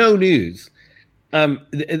 No news. The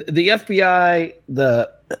FBI, the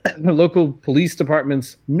local police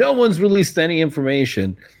departments, no one's released any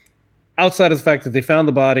information outside of the fact that they found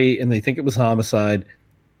the body and they think it was homicide.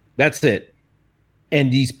 That's it.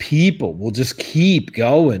 And these people will just keep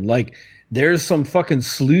going. Like, there's some fucking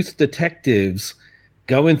sleuth detectives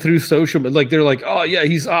going through social, like, they're like, oh yeah,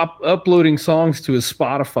 he's uploading songs to his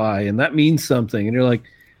Spotify, and that means something. And you're like,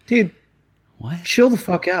 dude, what? Chill the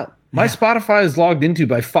fuck out. My Spotify is logged into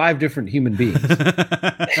by 5 different human beings.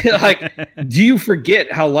 Like, do you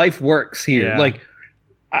forget how life works here? Yeah. Like,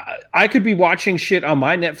 I could be watching shit on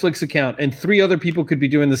my Netflix account, and 3 other people could be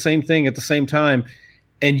doing the same thing at the same time,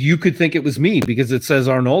 and you could think it was me because it says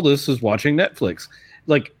Arnoldus is watching Netflix.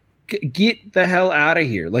 Like, get the hell out of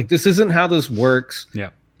here. Like, this isn't how this works.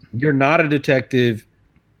 Yeah. You're not a detective.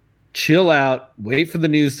 Chill out. Wait for the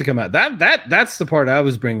news to come out. That's the part I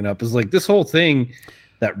was bringing up, is like, this whole thing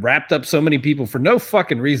that wrapped up so many people for no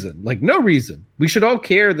fucking reason. Like, no reason. We should all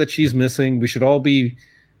care that she's missing. We should all be,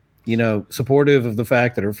 supportive of the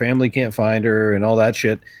fact that her family can't find her and all that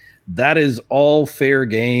shit. That is all fair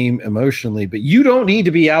game emotionally, but you don't need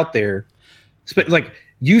to be out there. Like,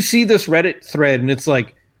 you see this Reddit thread and it's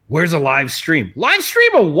like, where's a live stream? Live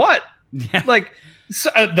stream of what? Yeah. Like,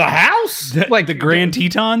 The house, like the Grand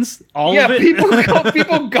Tetons, all of it.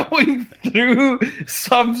 people going through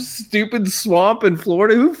some stupid swamp in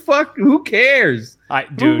Florida. Who cares?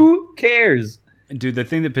 Who cares? Dude, the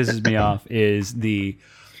thing that pisses me off is the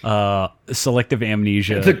selective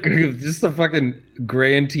amnesia. Just the fucking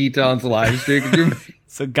Grand Tetons live stream.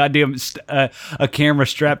 It's a goddamn a camera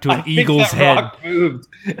strapped to an eagle's head. Rock moved.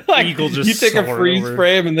 Like, eagle just you take a freeze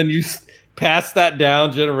frame and then you pass that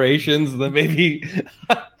down generations, and then maybe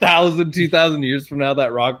 1,000, 2,000 years from now,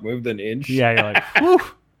 that rock moved an inch. Yeah, you're like, whew,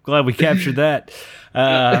 glad we captured that.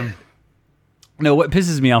 No, what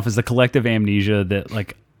pisses me off is the collective amnesia that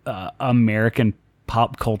like American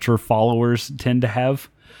pop culture followers tend to have.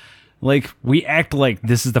 Like, we act like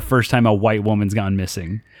this is the first time a white woman's gone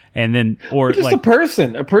missing, and then or just like a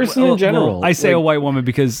person in general. Well, I say a white woman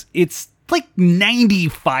because it's like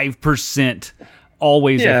 95%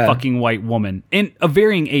 always a fucking white woman in a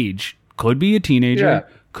varying age. Could be a teenager,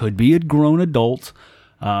 could be a grown adult,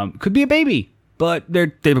 could be a baby, but they're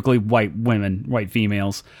typically white women, white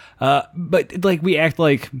females. But like we act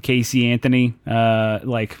like Casey Anthony,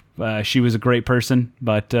 she was a great person,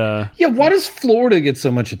 but why does Florida get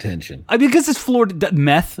so much attention? Because it's Florida.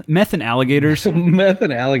 Meth and alligators. Meth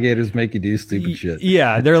and alligators make you do stupid shit.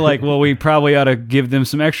 Yeah, they're like, well, we probably ought to give them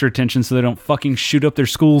some extra attention so they don't fucking shoot up their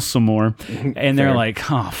schools some more. And they're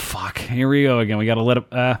like, oh fuck, here we go again. We got to let it.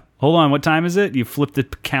 Hold on, what time is it? You flip the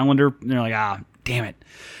calendar, and they're like, damn it,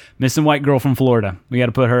 missing white girl from Florida. We got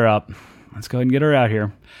to put her up. Let's go ahead and get her out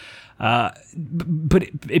here. But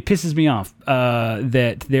it pisses me off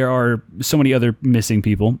that there are so many other missing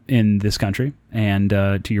people in this country. And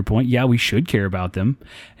to your point, we should care about them.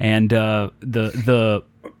 And the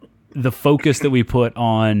focus that we put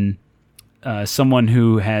on someone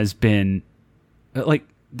who has been like,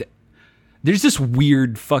 there's this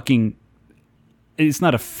weird fucking. It's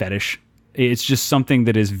not a fetish. It's just something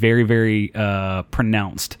that is very, very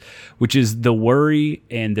pronounced, which is the worry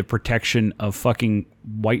and the protection of fucking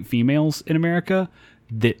white females in America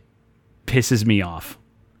that pisses me off.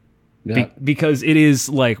 Yeah. Because it is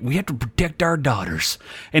like, we have to protect our daughters.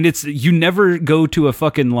 And it's, you never go to a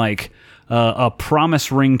fucking like a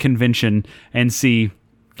promise ring convention and see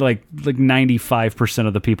like 95%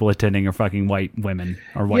 of the people attending are fucking white women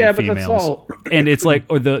or white females. But that's all. And it's like,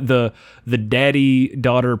 or the daddy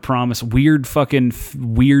daughter promise, weird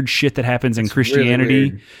shit that happens in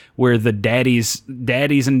Christianity, really where the daddies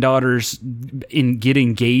and daughters get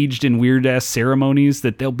engaged in weird ass ceremonies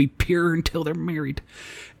that they'll be pure until they're married.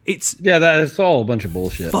 That's all a bunch of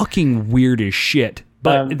bullshit. Fucking weird as shit.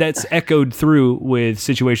 But that's echoed through with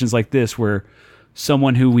situations like this where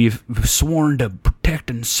someone who we've sworn to protect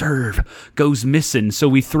and serve goes missing. So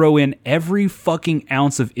we throw in every fucking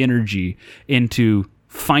ounce of energy into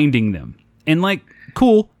finding them. And like,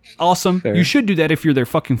 cool, awesome. Fair. You should do that if you're their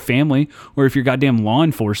fucking family or if you're goddamn law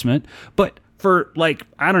enforcement. But for like,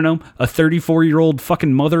 I don't know, a 34-year-old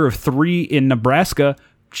fucking mother of 3 in Nebraska,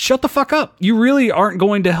 shut the fuck up. You really aren't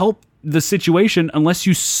going to help the situation unless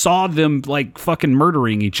you saw them like fucking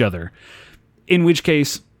murdering each other. In which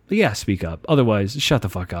case, speak up. Otherwise, shut the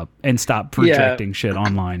fuck up and stop projecting shit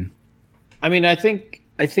online. I mean, I think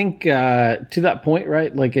to that point,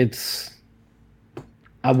 right? Like,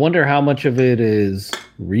 I wonder how much of it is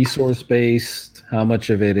resource based, how much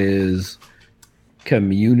of it is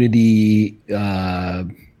community. How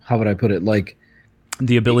would I put it? Like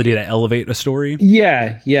the ability to elevate a story.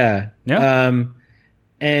 Yeah.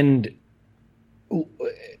 And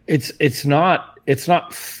it's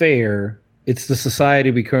not fair. It's the society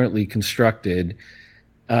we currently constructed.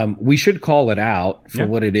 We should call it out for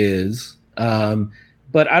what it is.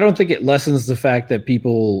 But I don't think it lessens the fact that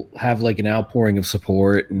people have like an outpouring of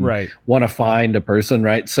support and want to find a person.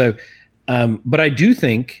 Right. So, but I do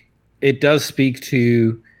think it does speak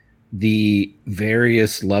to the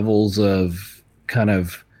various levels of kind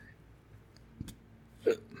of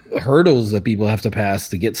hurdles that people have to pass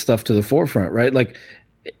to get stuff to the forefront. Right. Like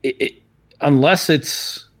unless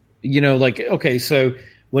it's, okay, so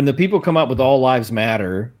when the people come up with all lives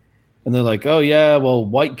matter and they're like, oh yeah, well,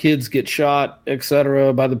 white kids get shot, et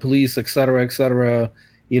cetera, by the police, et cetera,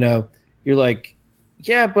 you're like,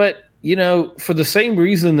 yeah, but, for the same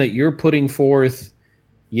reason that you're putting forth,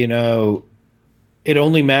 it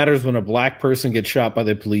only matters when a black person gets shot by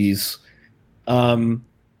the police. And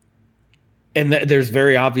there's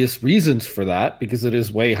very obvious reasons for that because it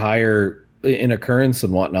is way higher in occurrence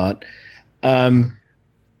and whatnot.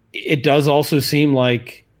 It does also seem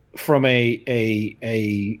like from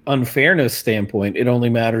a unfairness standpoint, it only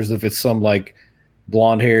matters if it's some like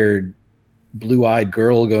blonde-haired, blue-eyed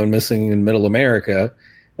girl going missing in middle America.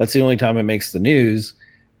 That's the only time it makes the news.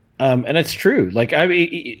 And it's true. Like, I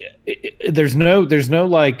mean, there's no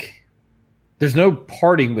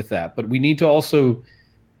parting with that, but we need to also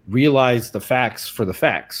realize the facts for the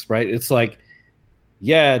facts, right? It's like,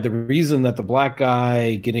 yeah, the reason that the black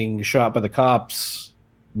guy getting shot by the cops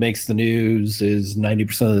makes the news is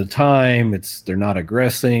 90% of the time they're not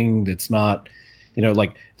aggressing. It's not,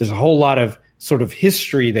 like there's a whole lot of sort of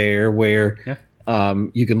history there where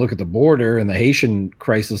you can look at the border and the Haitian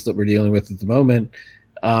crisis that we're dealing with at the moment.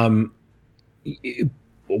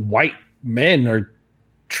 White men are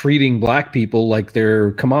treating black people like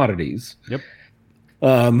they're commodities. Yep.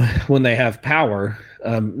 When they have power,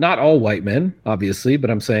 not all white men, obviously, but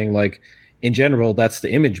I'm saying, like, in general, that's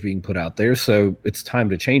the image being put out there. So it's time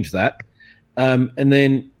to change that. And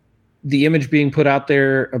then the image being put out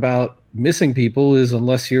there about missing people is,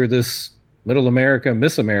 unless you're this Middle America,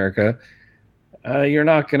 Miss America, you're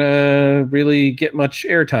not going to really get much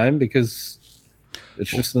airtime because it's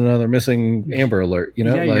just another missing Amber Alert,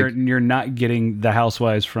 Yeah, like, you're not getting the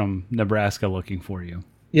housewives from Nebraska looking for you.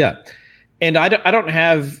 Yeah. And I don't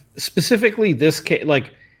have specifically this case.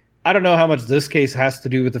 Like, I don't know how much this case has to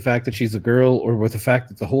do with the fact that she's a girl or with the fact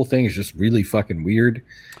that the whole thing is just really fucking weird.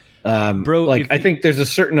 Bro, like, I think there's a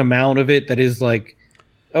certain amount of it that is like,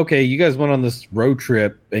 okay, you guys went on this road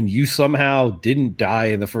trip and you somehow didn't die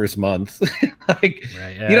in the first month. Like,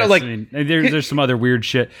 right, yeah, like, I mean, there's some other weird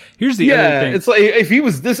shit. Here's the other thing. It's like, if he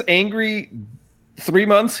was this angry 3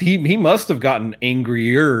 months, he must have gotten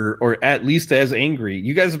angrier, or at least as angry.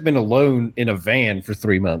 You guys have been alone in a van for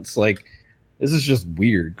 3 months. Like, this is just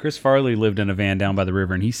weird. Chris Farley lived in a van down by the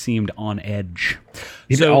river, and he seemed on edge.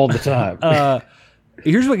 All the time.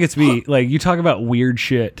 Here's what gets me. Like, you talk about weird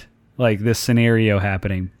shit, like this scenario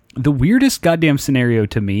happening. The weirdest goddamn scenario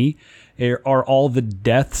to me are all the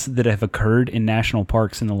deaths that have occurred in national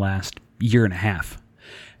parks in the last year and a half.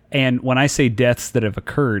 And when I say deaths that have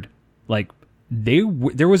occurred, like,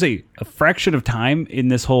 there was a fraction of time in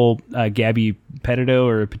this whole Gabby Petito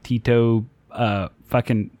or Petito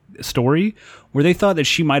fucking story where they thought that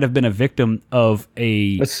she might have been a victim of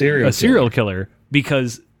a serial killer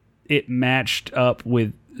because it matched up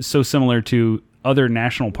with so similar to other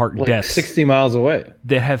national park deaths 60 miles away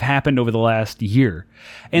that have happened over the last year.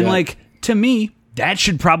 And like, to me, that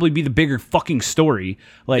should probably be the bigger fucking story.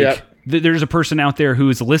 Like, there's a person out there who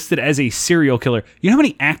is listed as a serial killer. You know how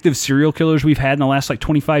many active serial killers we've had in the last, like,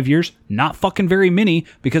 25 years? Not fucking very many,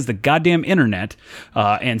 because the goddamn internet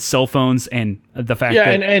and cell phones and the fact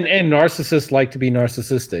that... and narcissists like to be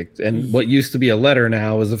narcissistic. And what used to be a letter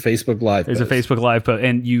now is a Facebook Live post. It's a Facebook Live post.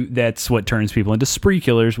 And that's what turns people into spree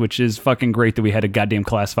killers, which is fucking great that we had to goddamn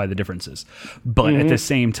classify the differences. But at the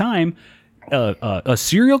same time, a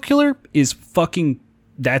serial killer is fucking...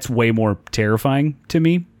 That's way more terrifying to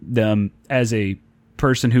me as a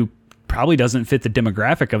person who probably doesn't fit the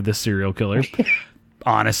demographic of this serial killer.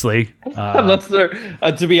 Honestly,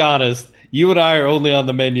 to be honest, you and I are only on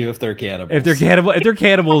the menu if they're cannibals. If they're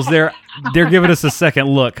cannibals, they're giving us a second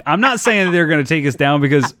look. I'm not saying that they're going to take us down,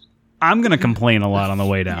 because I'm going to complain a lot on the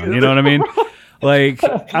way down. You know what I mean? Like,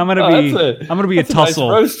 I'm gonna be a tussle.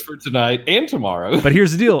 Nice roast for tonight and tomorrow. But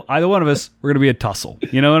here's the deal: either one of us, we're gonna be a tussle.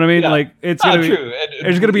 You know what I mean? Like, it's gonna be, true.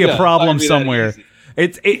 There's gonna be a problem somewhere.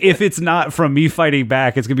 If it's not from me fighting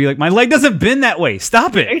back, it's gonna be like, my leg doesn't bend that way.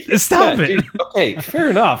 Stop it! Stop it! Dude, okay, fair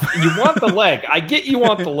enough. You want the leg. I get you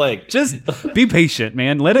want the leg. Just be patient,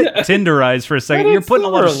 man. Let it tenderize for a second. You're putting a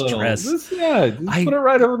lot of stress. Just put it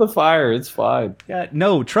right over the fire. It's fine. Yeah,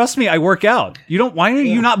 no, trust me. I work out. You don't. Why are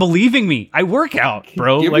you not believing me? I work out,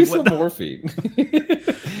 bro. Give me some morphine.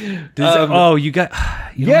 You got.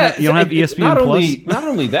 You don't have ESPN Plus. Not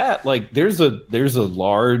only that, like, there's a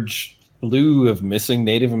large slew of missing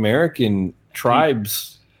Native American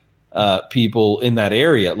tribes people in that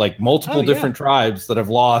area, like multiple different tribes that have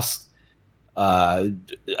lost I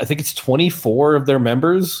think it's 24 of their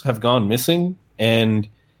members have gone missing, and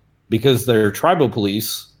because they're tribal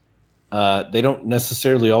police, they don't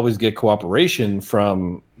necessarily always get cooperation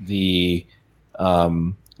from the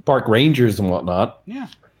park rangers and whatnot. Yeah.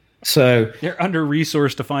 So they're under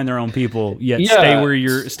resourced to find their own people. Yet stay where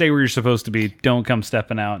you're supposed to be. Don't come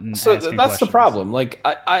stepping out and so asking that's questions. The problem. Like,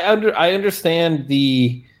 I understand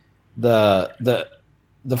the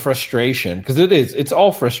frustration, because it's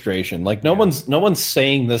all frustration. Like, no one's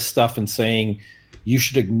saying this stuff and saying you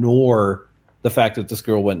should ignore the fact that this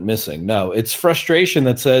girl went missing. No, it's frustration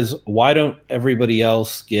that says, why don't everybody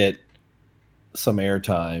else get some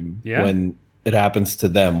airtime when it happens to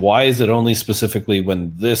them? Why is it only specifically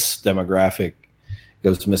when this demographic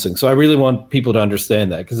goes missing? So I really want people to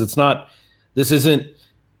understand that, because this isn't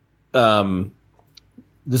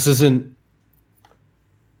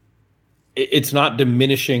it's not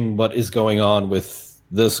diminishing what is going on with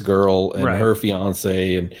this girl and her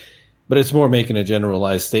fiance, but it's more making a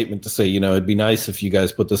generalized statement to say, it'd be nice if you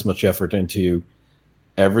guys put this much effort into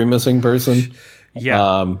every missing person.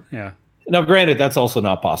 Yeah. Now, granted, that's also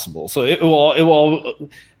not possible. So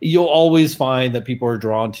you'll always find that people are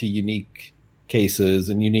drawn to unique cases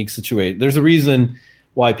and unique situations. There's a reason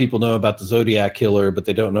why people know about the Zodiac killer, but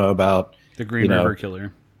they don't know about the Green River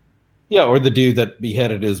killer. Yeah, or the dude that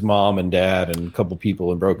beheaded his mom and dad and a couple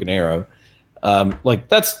people in Broken Arrow.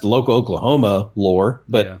 That's local Oklahoma lore,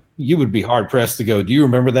 but you would be hard pressed to go, do you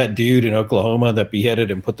remember that dude in Oklahoma that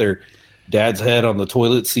beheaded and put their dad's head on the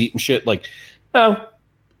toilet seat and shit? Like, no.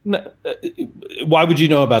 Why would you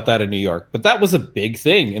know about that in New York? But that was a big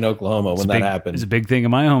thing in Oklahoma when that happened. It's a big thing in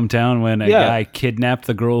my hometown when a guy kidnapped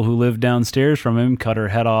the girl who lived downstairs from him, cut her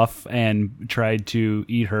head off, and tried to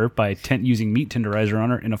eat her by using meat tenderizer on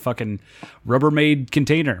her in a fucking Rubbermaid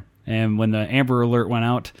container. And when the Amber Alert went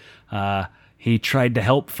out, he tried to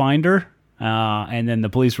help find her. And then the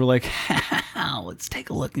police were like, let's take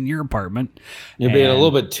a look in your apartment. You're being a little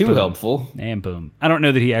bit too helpful. And boom. I don't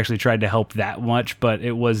know that he actually tried to help that much, but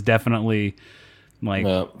it was definitely like,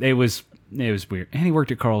 it was weird. And he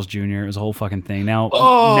worked at Carl's Jr. It was a whole fucking thing. Now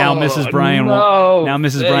Mrs. Bryan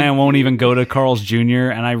Bryan won't even go to Carl's Jr.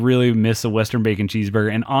 And I really miss a Western bacon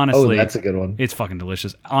cheeseburger. And honestly, that's a good one. It's fucking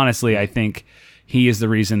delicious. Honestly, I think he is the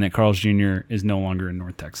reason that Carl's Jr. is no longer in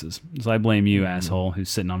North Texas. So I blame you, asshole, who's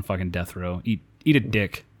sitting on fucking death row. Eat a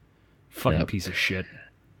dick. Fucking piece of shit.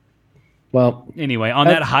 Well, anyway, on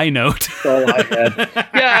that high note. That's all I had.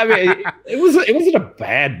 Yeah, I mean, it wasn't a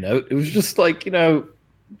bad note. It was just like,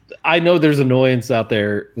 I know there's annoyance out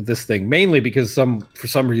there with this thing, mainly because for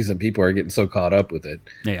some reason people are getting so caught up with it.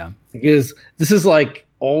 Yeah. Because this is like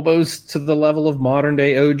almost to the level of modern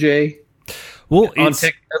day OJ. Well,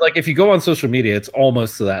 like if you go on social media, it's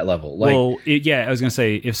almost to that level. Like, I was gonna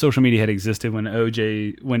say if social media had existed when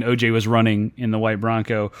OJ was running in the white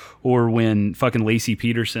Bronco, or when fucking Lacey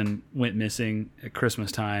Peterson went missing at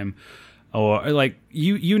Christmas time, or like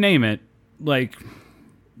you name it, like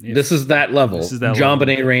this is that level. This is that John level.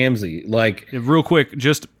 Benet Ramsey. Like, real quick,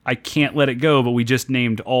 just I can't let it go, but we just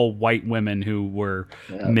named all white women who were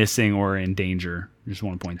missing or in danger. Just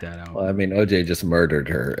want to point that out. Well, I mean, OJ just murdered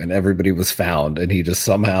her, and everybody was found, and he just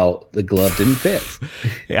somehow the glove didn't fit.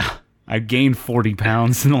 Yeah, I gained 40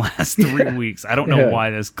 pounds in the last 3 weeks. I don't know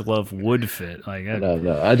why this glove would fit. Like,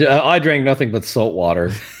 no. I drank nothing but salt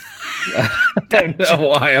water. I don't know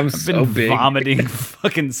why I'm so big. Vomiting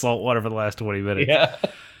fucking salt water for the last 20 minutes. Yeah,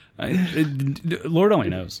 Lord only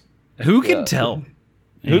knows. Who can tell?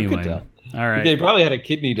 Who can tell? All right. They probably had a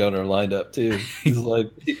kidney donor lined up too. He's like,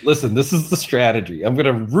 listen, this is the strategy. I'm going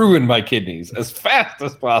to ruin my kidneys as fast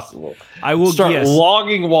as possible. I will start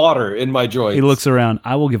logging water in my joints. He looks around.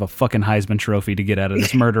 I will give a fucking Heisman Trophy to get out of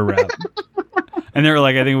this murder rap. And they were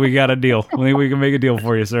like, I think we got a deal. I think we can make a deal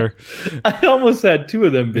for you, sir. I almost had 2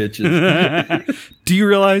 of them bitches. Do you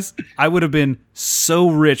realize I would have been so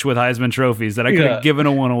rich with Heisman trophies that I could have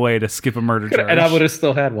given one away to skip a murder charge? And I would have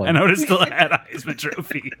still had one. And I would have still had a Heisman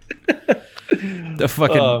trophy. The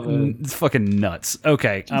fucking, it's fucking nuts.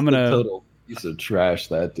 Okay, I'm going to... total piece of trash,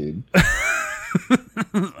 that dude.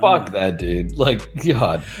 Fuck that dude. Like,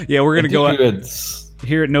 God. Yeah, we're going to go out...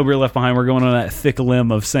 Here at No Beer Left Behind, we're going on that thick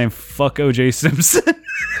limb of saying fuck O.J. Simpson.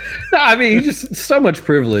 No, I mean, just so much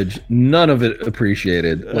privilege. None of it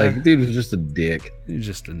appreciated. Like, dude was just a dick. He's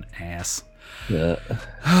just an ass. Yeah.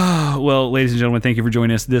 Well, ladies and gentlemen, thank you for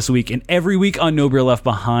joining us this week and every week on No Beer Left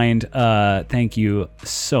Behind. Thank you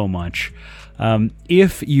so much.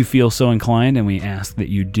 If you feel so inclined, and we ask that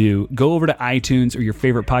you do, go over to iTunes or your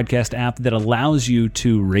favorite podcast app that allows you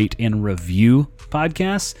to rate and review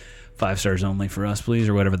podcasts. 5 stars only for us, please,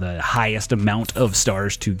 or whatever the highest amount of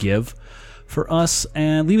stars to give for us.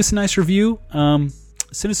 And leave us a nice review. Send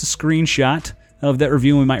us a screenshot of that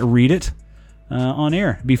review and we might read it on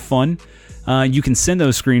air. It'd be fun. You can send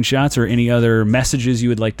those screenshots or any other messages you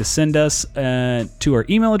would like to send us to our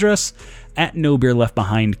email address at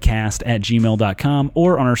nobeerleftbehindcast@gmail.com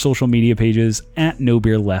or on our social media pages at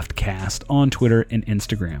nobeerleftcast on Twitter and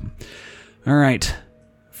Instagram. All right.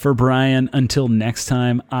 For Brian, until next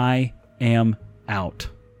time, I am out.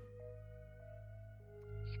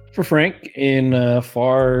 For Frank in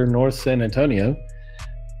far north San Antonio,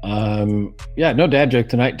 no dad joke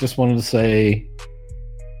tonight. Just wanted to say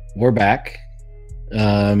we're back.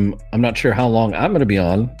 I'm not sure how long I'm going to be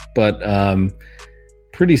on, but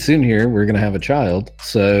pretty soon here we're going to have a child.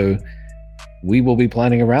 So we will be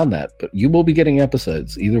planning around that, but you will be getting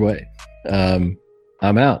episodes either way. I'm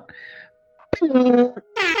out.